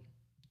at all.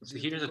 So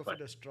here's a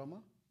question. Trauma?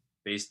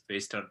 Based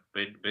on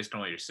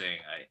what you're saying,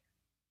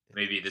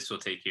 maybe this will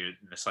take you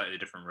in a slightly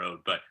different road,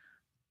 but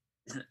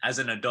as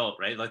an adult,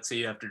 right? Let's say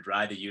you have to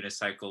ride a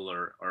unicycle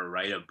or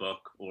write a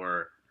book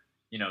or,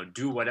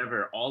 do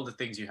whatever, all the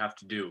things you have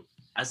to do.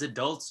 As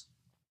adults,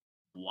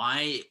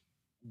 why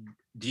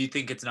do you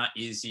think it's not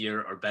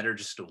easier or better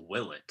just to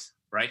will it,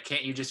 right?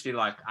 Can't you just be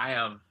like, I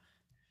am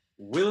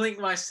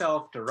willing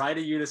myself to ride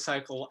a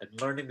unicycle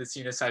and learning this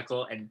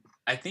unicycle? And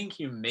I think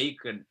you make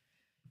an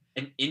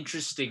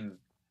interesting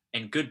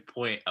and good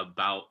point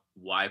about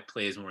why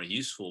play is more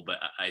useful, but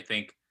I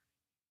think,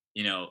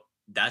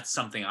 that's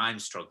something I'm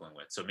struggling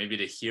with. So maybe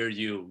to hear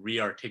you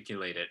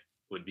re-articulate it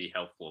would be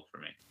helpful for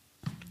me.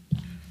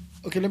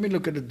 Okay, let me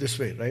look at it this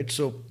way, right?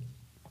 So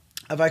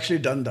I've actually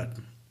done that,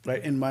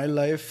 right? In my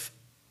life,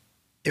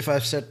 if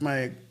I've set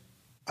my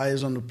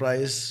eyes on the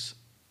prize,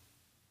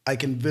 I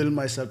can will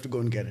myself to go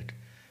and get it,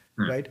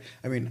 right?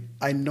 I mean,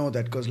 I know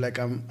that because like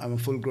I'm a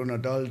full-grown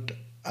adult.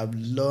 I've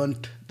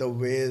learned the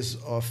ways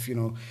of,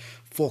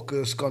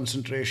 focus,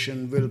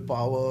 concentration,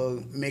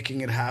 willpower, making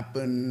it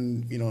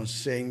happen,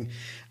 saying,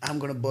 I'm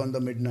going to burn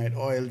the midnight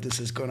oil, this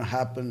is going to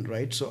happen,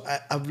 right? So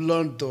I've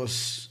learned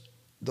those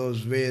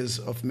ways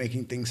of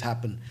making things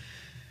happen.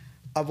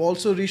 I've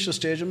also reached a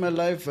stage in my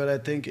life where I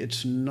think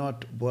it's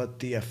not worth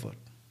the effort,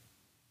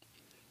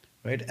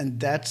 right? And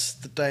that's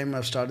the time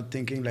I've started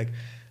thinking, like,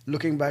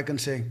 looking back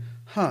and saying,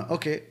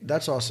 okay,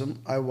 that's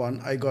awesome. I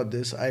won. I got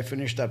this. I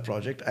finished that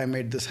project. I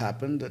made this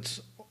happen. That's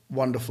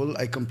wonderful.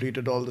 I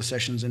completed all the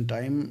sessions in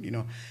time.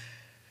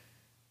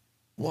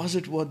 Was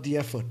it worth the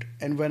effort?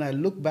 And when I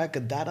look back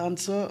at that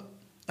answer,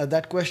 at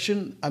that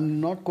question,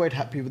 I'm not quite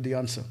happy with the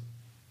answer.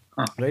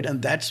 Right?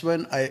 And that's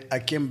when I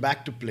came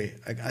back to play.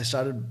 I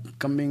started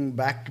coming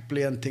back to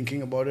play and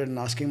thinking about it and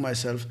asking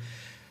myself,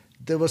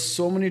 there were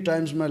so many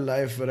times in my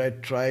life where I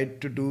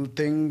tried to do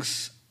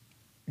things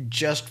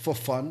just for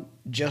fun,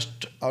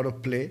 just out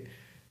of play,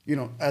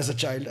 as a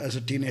child, as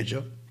a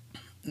teenager.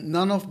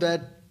 None of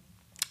that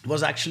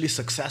was actually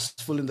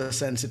successful in the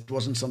sense it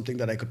wasn't something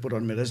that I could put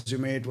on my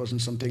resume. It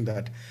wasn't something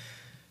that,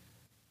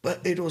 but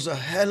it was a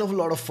hell of a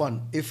lot of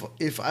fun.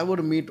 If I were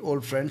to meet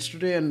old friends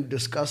today and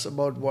discuss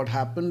about what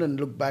happened and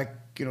look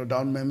back,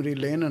 down memory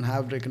lane and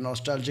have like a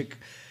nostalgic,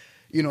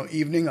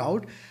 evening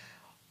out,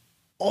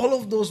 all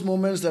of those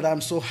moments that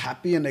I'm so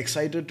happy and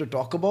excited to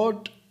talk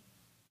about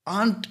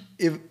aren't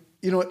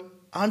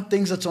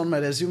things that's on my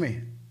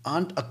resume,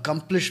 aren't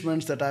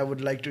accomplishments that I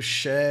would like to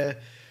share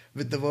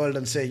with the world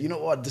and say,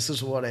 what, this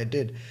is what I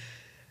did.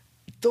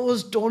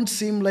 Those don't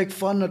seem like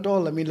fun at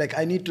all. I mean, like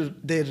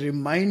they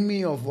remind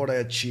me of what I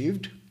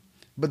achieved,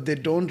 but they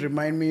don't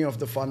remind me of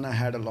the fun I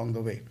had along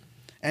the way.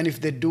 And if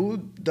they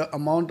do, the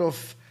amount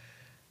of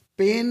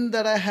pain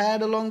that I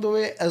had along the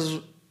way as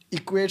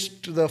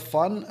equates to the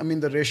fun, I mean,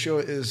 the ratio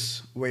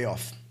is way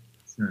off.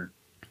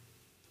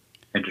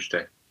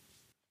 Interesting.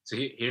 So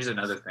here's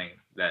another thing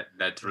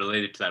that's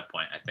related to that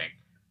point, I think.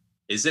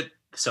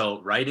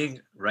 So writing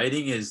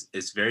is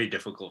very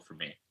difficult for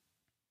me,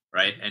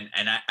 right?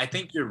 And I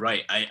think you're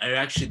right. I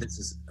actually,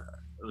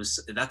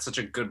 that's such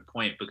a good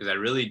point, because I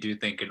really do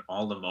think in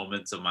all the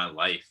moments of my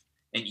life,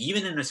 And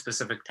even in a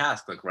specific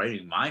task like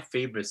writing, my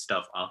favorite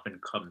stuff often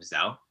comes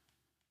out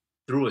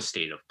through a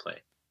state of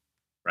play,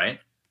 right?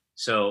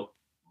 So,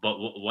 but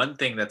one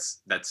thing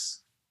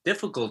that's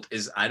difficult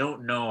is I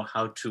don't know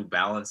how to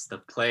balance the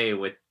play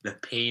with the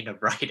pain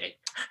of writing,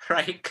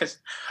 right? Because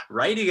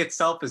writing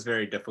itself is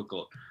very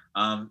difficult.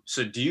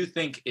 So do you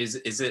think is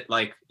it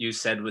like you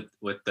said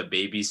with the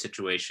baby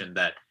situation,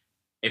 that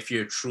if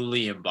you're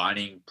truly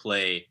embodying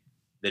play,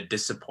 the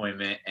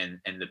disappointment and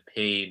the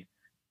pain,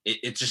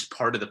 it's just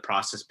part of the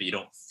process, but you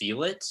don't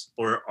feel it?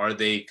 Or are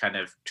they kind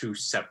of two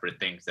separate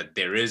things, that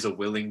there is a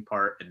willing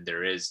part and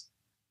there is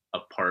a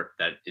part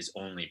that is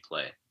only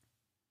play?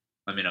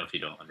 Let me know if you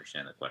don't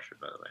understand the question,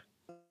 by the way.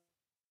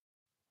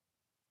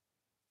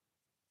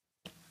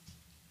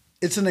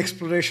 It's an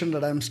exploration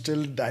that I'm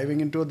still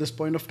diving into at this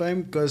point of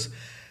time, because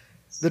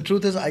the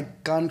truth is I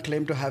can't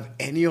claim to have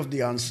any of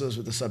the answers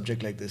with a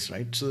subject like this,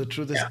 right? So the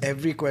truth is, Yeah.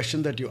 every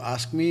question that you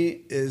ask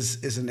me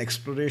is an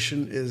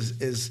exploration,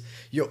 is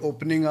you're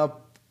opening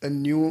up a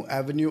new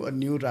avenue, a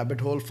new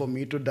rabbit hole for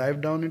me to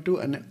dive down into.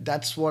 And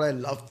that's what I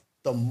love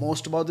the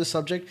most about this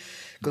subject,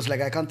 because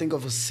like I can't think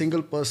of a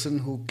single person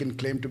who can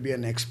claim to be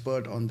an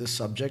expert on this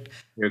subject.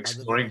 You're other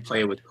than exploring a play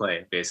child. with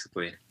play,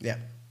 basically. Yeah,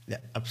 yeah,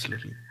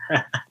 absolutely.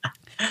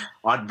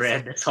 On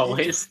brand as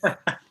always.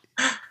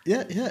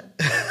 Yeah, yeah.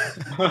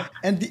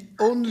 And the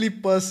only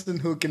person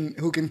who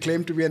can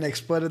claim to be an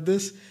expert at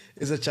this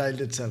is a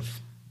child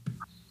itself,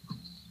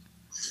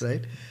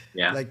 right?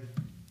 Yeah. Like,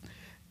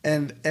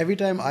 and every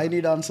time I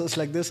need answers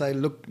like this, I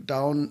look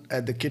down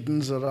at the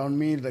kittens around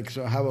me. Like,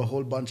 so I have a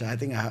whole bunch. I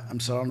think I'm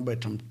surrounded by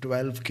some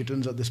 12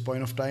 kittens at this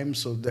point of time.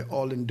 So they're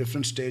all in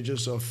different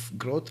stages of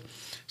growth.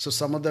 So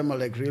some of them are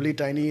like really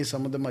tiny.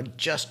 Some of them are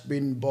just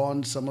been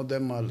born. Some of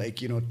them are like,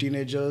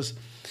 teenagers.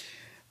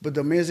 But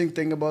the amazing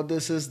thing about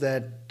this is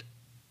that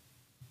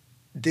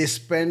they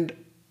spend,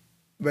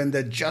 when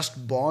they're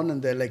just born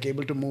and they're like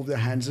able to move their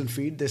hands and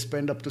feet, they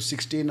spend up to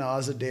 16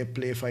 hours a day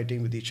play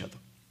fighting with each other.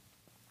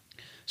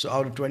 So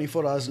out of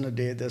 24 hours in a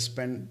day, they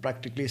spend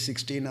practically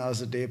 16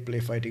 hours a day play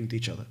fighting with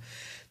each other.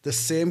 The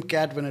same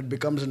cat, when it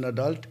becomes an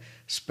adult,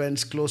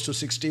 spends close to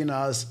 16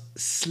 hours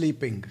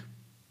sleeping,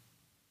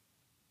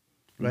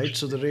 right?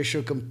 So the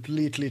ratio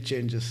completely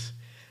changes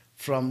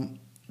from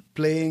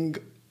playing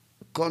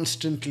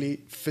constantly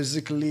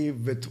physically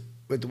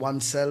with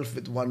oneself,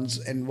 with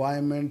one's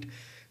environment,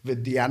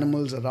 with the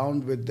animals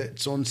around, with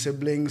its own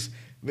siblings.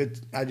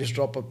 With, I just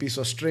drop a piece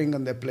of string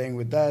and they're playing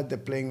with that, they're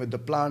playing with the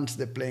plants,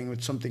 they're playing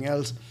with something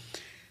else,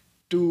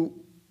 to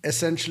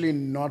essentially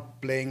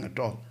not playing at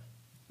all,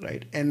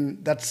 right?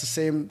 And that's the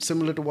same,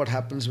 similar to what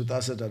happens with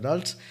us as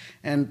adults.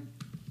 And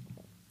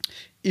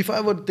if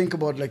I would think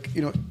about, like,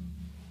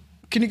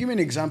 can you give me an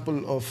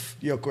example of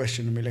your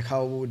question? I mean, like,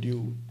 how would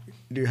you,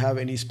 do you have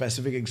any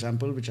specific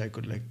example which I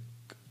could like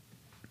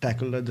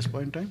tackle at this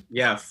point in time?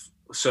 Yeah.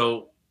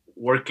 So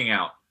working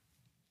out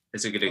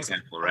is a good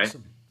example, right?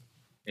 Awesome.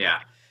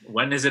 Yeah.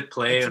 When is it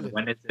play Excellent. and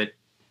when is it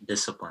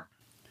discipline?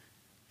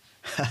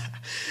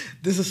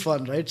 This is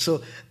fun, right?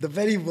 So the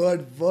very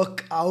word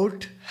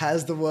workout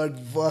has the word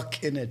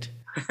work in it,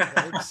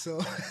 right?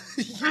 So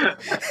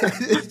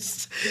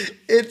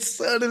it's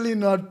certainly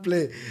not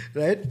play,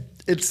 right?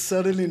 It's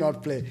certainly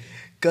not play,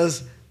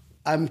 because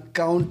I'm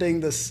counting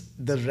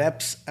the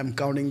reps, I'm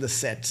counting the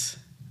sets,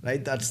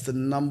 right? That's the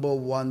number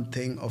one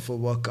thing of a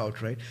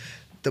workout, right?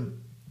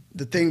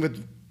 The thing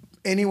with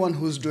anyone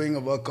who's doing a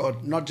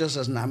workout, not just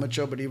as an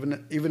amateur, but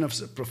even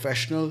as a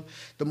professional,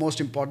 the most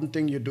important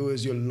thing you do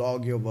is you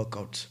log your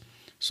workouts.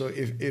 So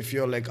if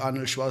you're like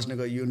Arnold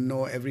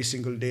Schwarzenegger, every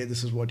single day,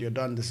 this is what you're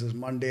done. This is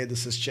Monday,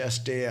 this is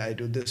chest day. I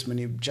do this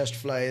many chest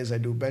flies, I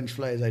do bench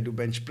flies, I do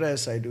bench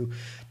press, I do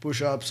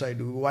push-ups, I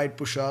do wide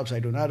push-ups, I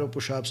do narrow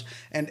push-ups.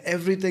 And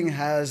everything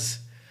has,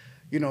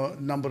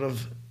 number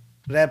of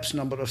reps,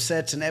 number of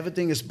sets, and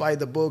everything is by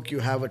the book. You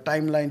have a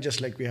timeline,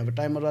 just like we have a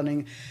timer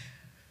running.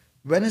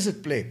 When is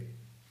it play?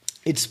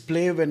 It's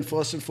play when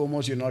first and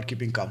foremost you're not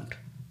keeping count,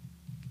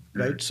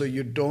 right? So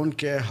you don't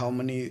care how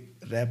many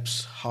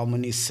reps, how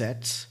many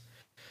sets.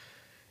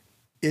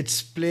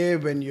 It's play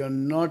when you're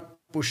not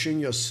pushing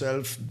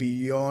yourself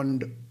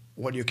beyond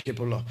what you're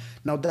capable of.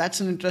 Now that's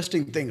an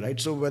interesting thing, right?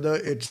 So whether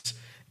it's,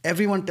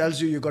 everyone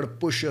tells you got to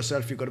push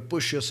yourself, you got to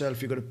push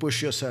yourself, you got to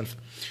push yourself.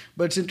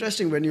 But it's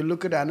interesting when you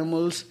look at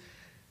animals,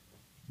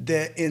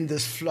 they're in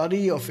this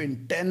flurry of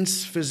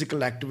intense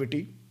physical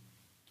activity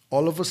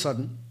all of a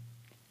sudden,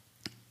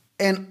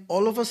 and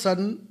all of a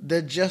sudden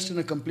they're just in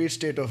a complete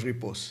state of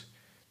repose.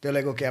 They're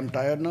like, okay, I'm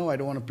tired now, I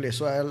don't want to play.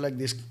 So I have like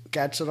these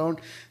cats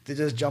around, they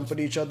just jump at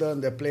each other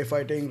and they're play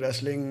fighting,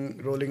 wrestling,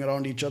 rolling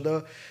around each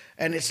other.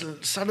 And it's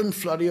a sudden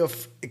flurry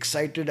of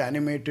excited,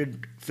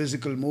 animated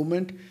physical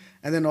movement.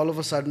 And then all of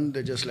a sudden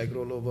they just like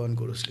roll over and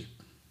go to sleep.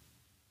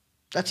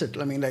 That's it.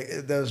 I mean, like,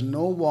 there's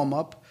no warm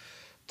up,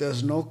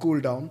 there's no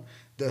cool down,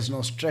 there's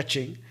no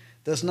stretching,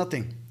 there's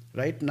nothing.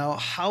 Right? Now,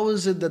 how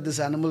is it that this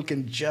animal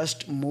can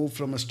just move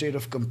from a state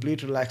of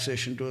complete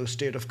relaxation to a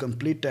state of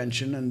complete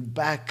tension and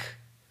back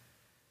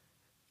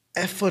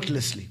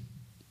effortlessly?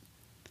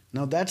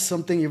 Now, that's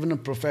something even a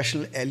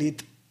professional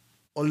elite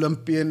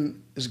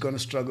Olympian is going to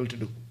struggle to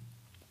do,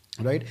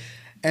 right?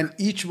 And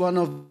each one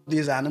of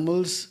these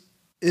animals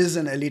is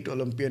an elite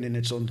Olympian in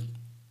its own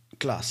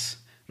class,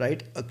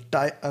 right?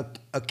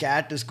 A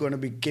cat is going to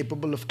be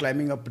capable of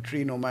climbing up a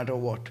tree no matter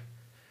what,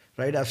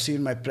 right? I've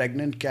seen my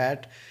pregnant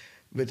cat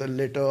with a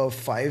litter of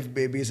 5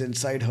 babies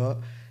inside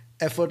her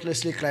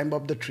effortlessly climb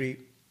up the tree,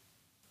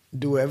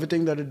 do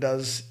everything that it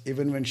does,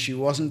 even when she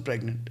wasn't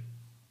pregnant,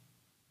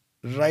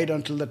 right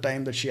until the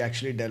time that she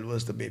actually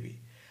delivers the baby.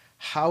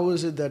 How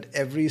is it that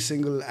every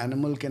single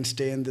animal can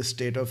stay in this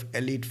state of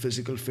elite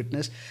physical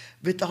fitness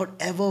without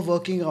ever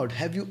working out?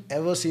 Have you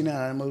ever seen an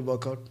animal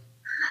work out?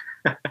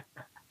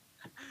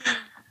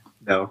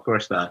 No, of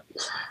course not.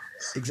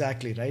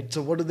 Exactly, right?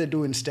 So, what do they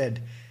do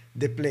instead?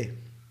 They play.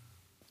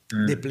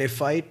 They play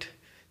fight,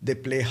 they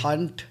play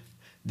hunt,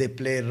 they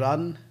play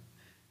run.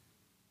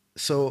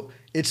 So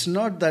it's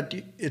not that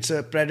it's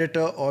a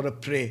predator or a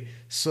prey.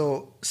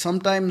 So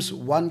sometimes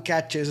one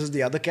cat chases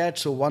the other cat,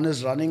 so one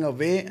is running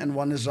away and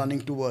one is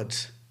running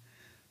towards.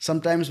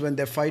 Sometimes when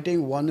they're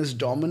fighting, one is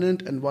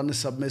dominant and one is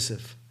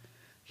submissive,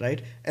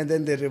 right? And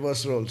then they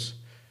reverse roles.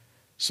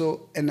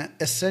 So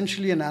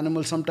essentially an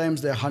animal,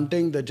 sometimes they're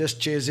hunting, they're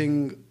just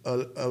chasing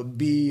a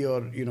bee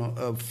or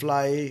a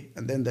fly,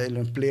 and then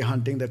they'll play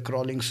hunting, they're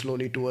crawling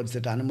slowly towards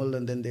that animal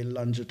and then they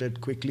lunge at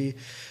it quickly.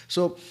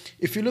 So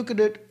if you look at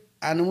it,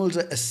 animals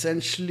are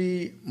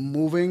essentially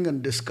moving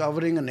and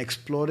discovering and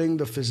exploring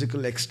the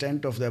physical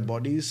extent of their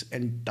bodies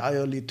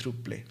entirely through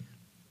play.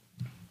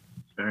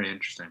 Very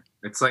interesting.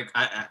 It's like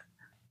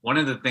one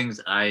of the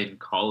things in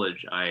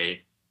college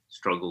I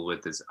struggle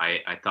with is I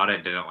thought I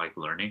didn't like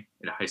learning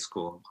in high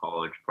school and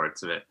college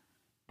parts of it.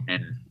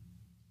 And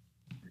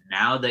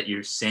now that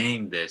you're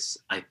saying this,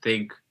 I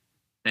think,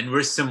 and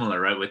we're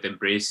similar, right? With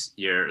embrace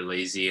your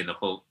lazy and the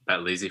whole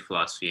that lazy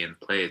philosophy and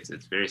play, it's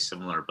very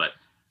similar. But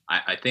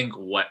I think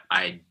what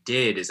I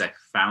did is I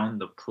found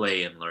the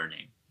play in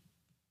learning.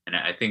 And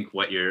I think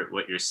what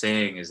you're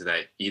saying is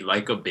that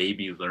like a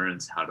baby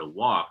learns how to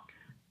walk,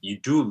 you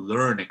do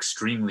learn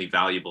extremely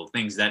valuable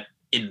things that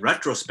in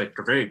retrospect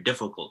are very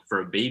difficult. For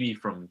a baby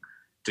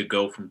to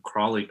go from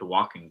crawling to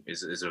walking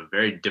is a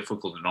very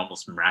difficult and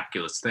almost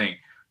miraculous thing,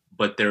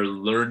 but they're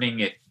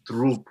learning it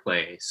through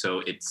play.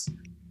 So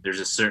there's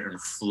a certain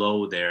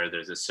flow there,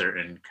 there's a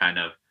certain kind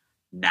of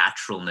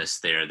naturalness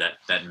there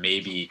that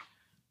maybe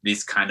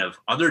these kind of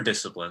other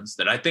disciplines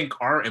that I think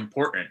are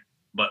important,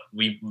 but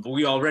we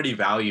already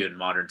value in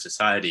modern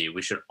society,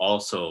 we should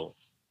also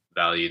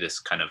value this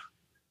kind of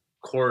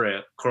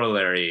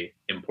corollary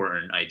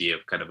important idea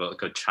of kind of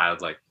like a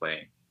childlike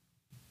playing.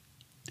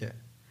 Yeah.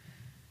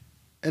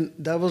 And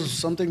that was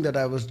something that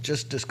I was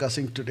just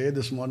discussing today,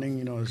 this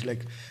morning. It's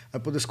like I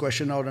put this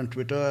question out on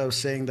Twitter. I was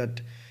saying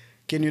that,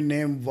 can you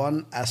name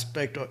one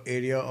aspect or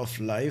area of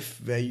life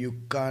where you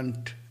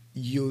can't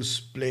use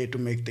play to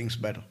make things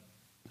better?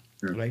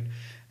 Right?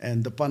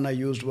 And the pun I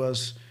used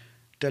was,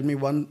 tell me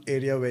one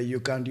area where you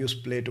can't use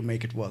play to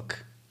make it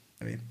work.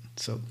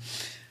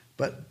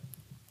 But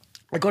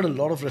I got a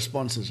lot of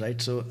responses,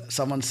 right? So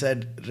someone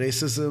said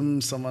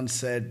racism, someone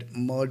said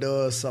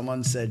murder,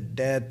 someone said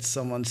death,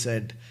 someone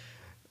said,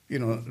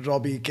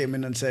 Robbie came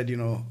in and said,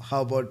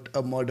 how about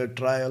a murder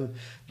trial,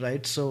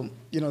 right? So,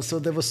 so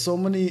there were so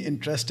many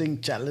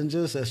interesting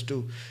challenges as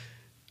to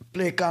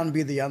play can't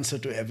be the answer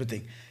to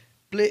everything.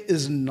 Play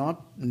is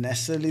not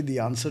necessarily the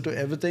answer to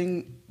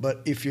everything,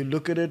 but if you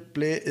look at it,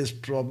 play is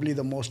probably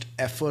the most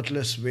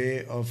effortless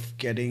way of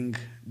getting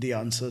the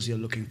answers you're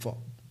looking for,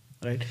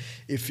 right?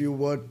 If you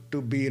were to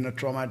be in a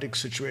traumatic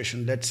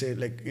situation, let's say,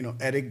 like,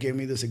 Eric gave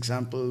me this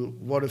example.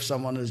 What if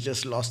someone has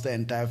just lost their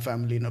entire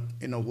family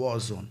in a war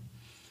zone,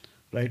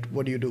 right?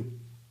 What do?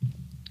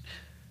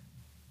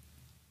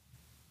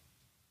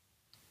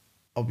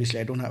 Obviously,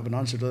 I don't have an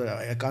answer to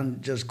that. I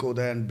can't just go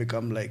there and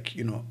become like,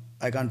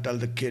 I can't tell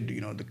the kid,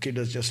 the kid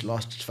has just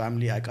lost his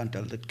family. I can't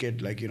tell the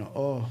kid, like,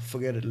 oh,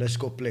 forget it, let's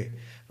go play,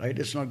 right?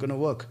 It's not going to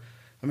work.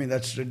 I mean,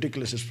 that's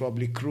ridiculous. It's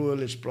probably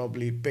cruel. It's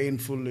probably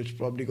painful. It's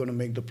probably going to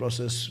make the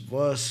process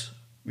worse.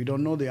 We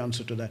don't know the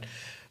answer to that.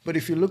 But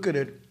if you look at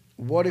it,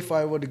 what if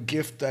I were to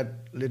gift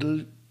that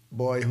little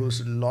boy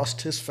who's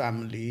lost his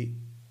family,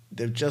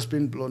 they've just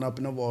been blown up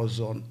in a war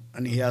zone,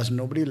 and he has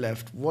nobody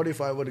left? What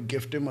if I were to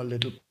gift him a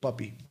little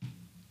puppy?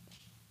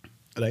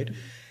 Right?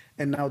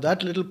 And now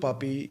that little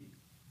puppy,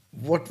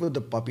 what will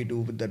the puppy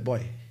do with that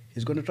boy?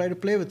 He's going to try to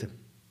play with him,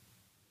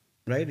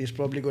 right? He's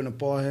probably going to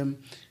paw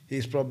him.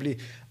 He's probably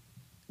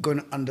going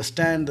to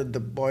understand that the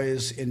boy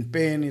is in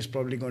pain. He's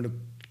probably going to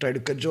try to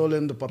cajole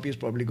him. The puppy is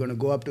probably going to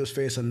go up to his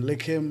face and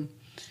lick him,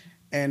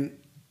 and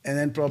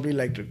then probably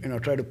like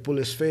try to pull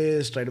his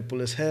face, try to pull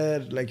his hair,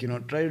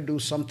 try to do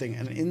something.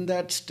 And in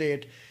that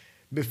state,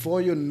 before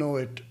you know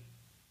it,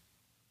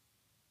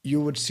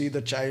 you would see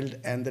the child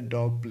and the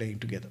dog playing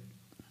together.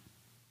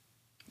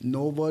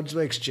 No words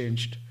were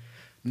exchanged.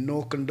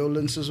 No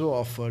condolences were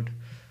offered.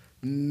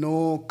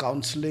 No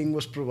counseling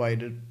was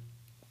provided.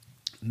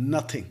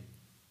 Nothing.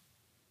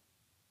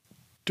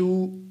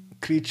 Two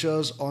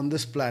creatures on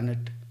this planet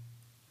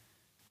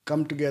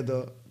come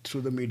together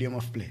through the medium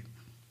of play.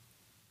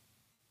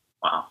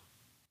 Wow.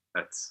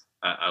 That's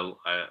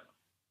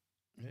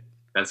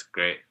that's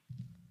great.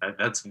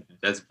 That's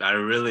I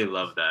really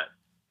love that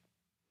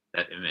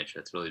image.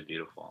 That's really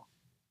beautiful.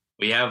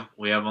 We have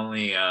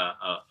only a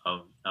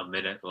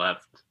minute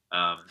left.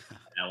 I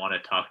want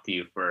to talk to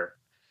you for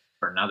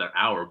another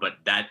hour, but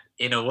that,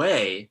 in a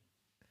way,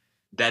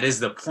 that is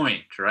the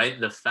point, right?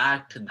 The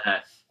fact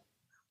that,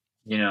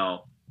 you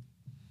know,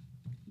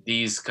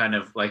 these kind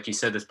of, like you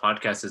said, this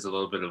podcast is a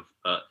little bit of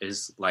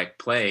is like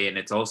play, and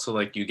it's also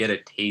like you get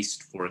a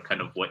taste for kind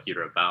of what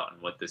you're about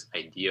and what this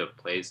idea of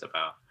play is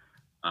about,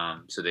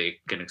 so they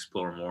can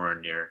explore more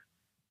in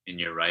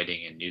your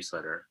writing and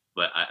newsletter.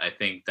 But I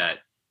think that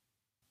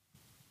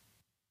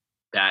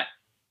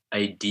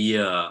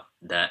idea,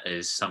 that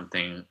is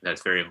something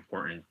that's very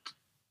important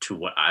to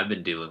what I've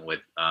been dealing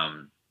with,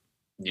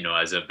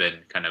 as I've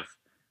been kind of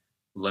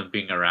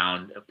limping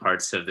around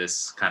parts of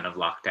this kind of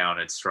lockdown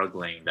and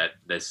struggling, that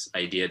this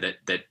idea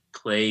that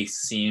play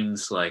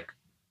seems like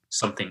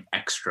something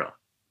extra,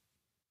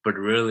 but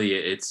really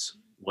it's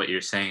what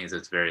you're saying is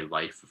it's very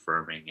life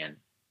affirming, and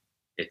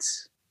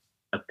it's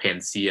a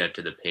panacea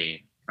to the pain,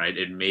 right?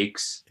 It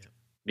makes,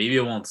 maybe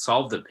it won't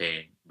solve the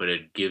pain, but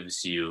it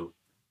gives you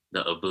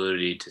the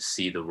ability to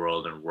see the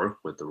world and work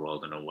with the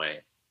world in a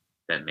way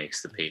that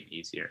makes the pain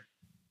easier.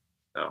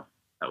 So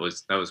that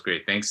was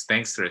great. Thanks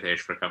Ritesh,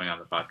 for coming on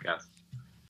the podcast.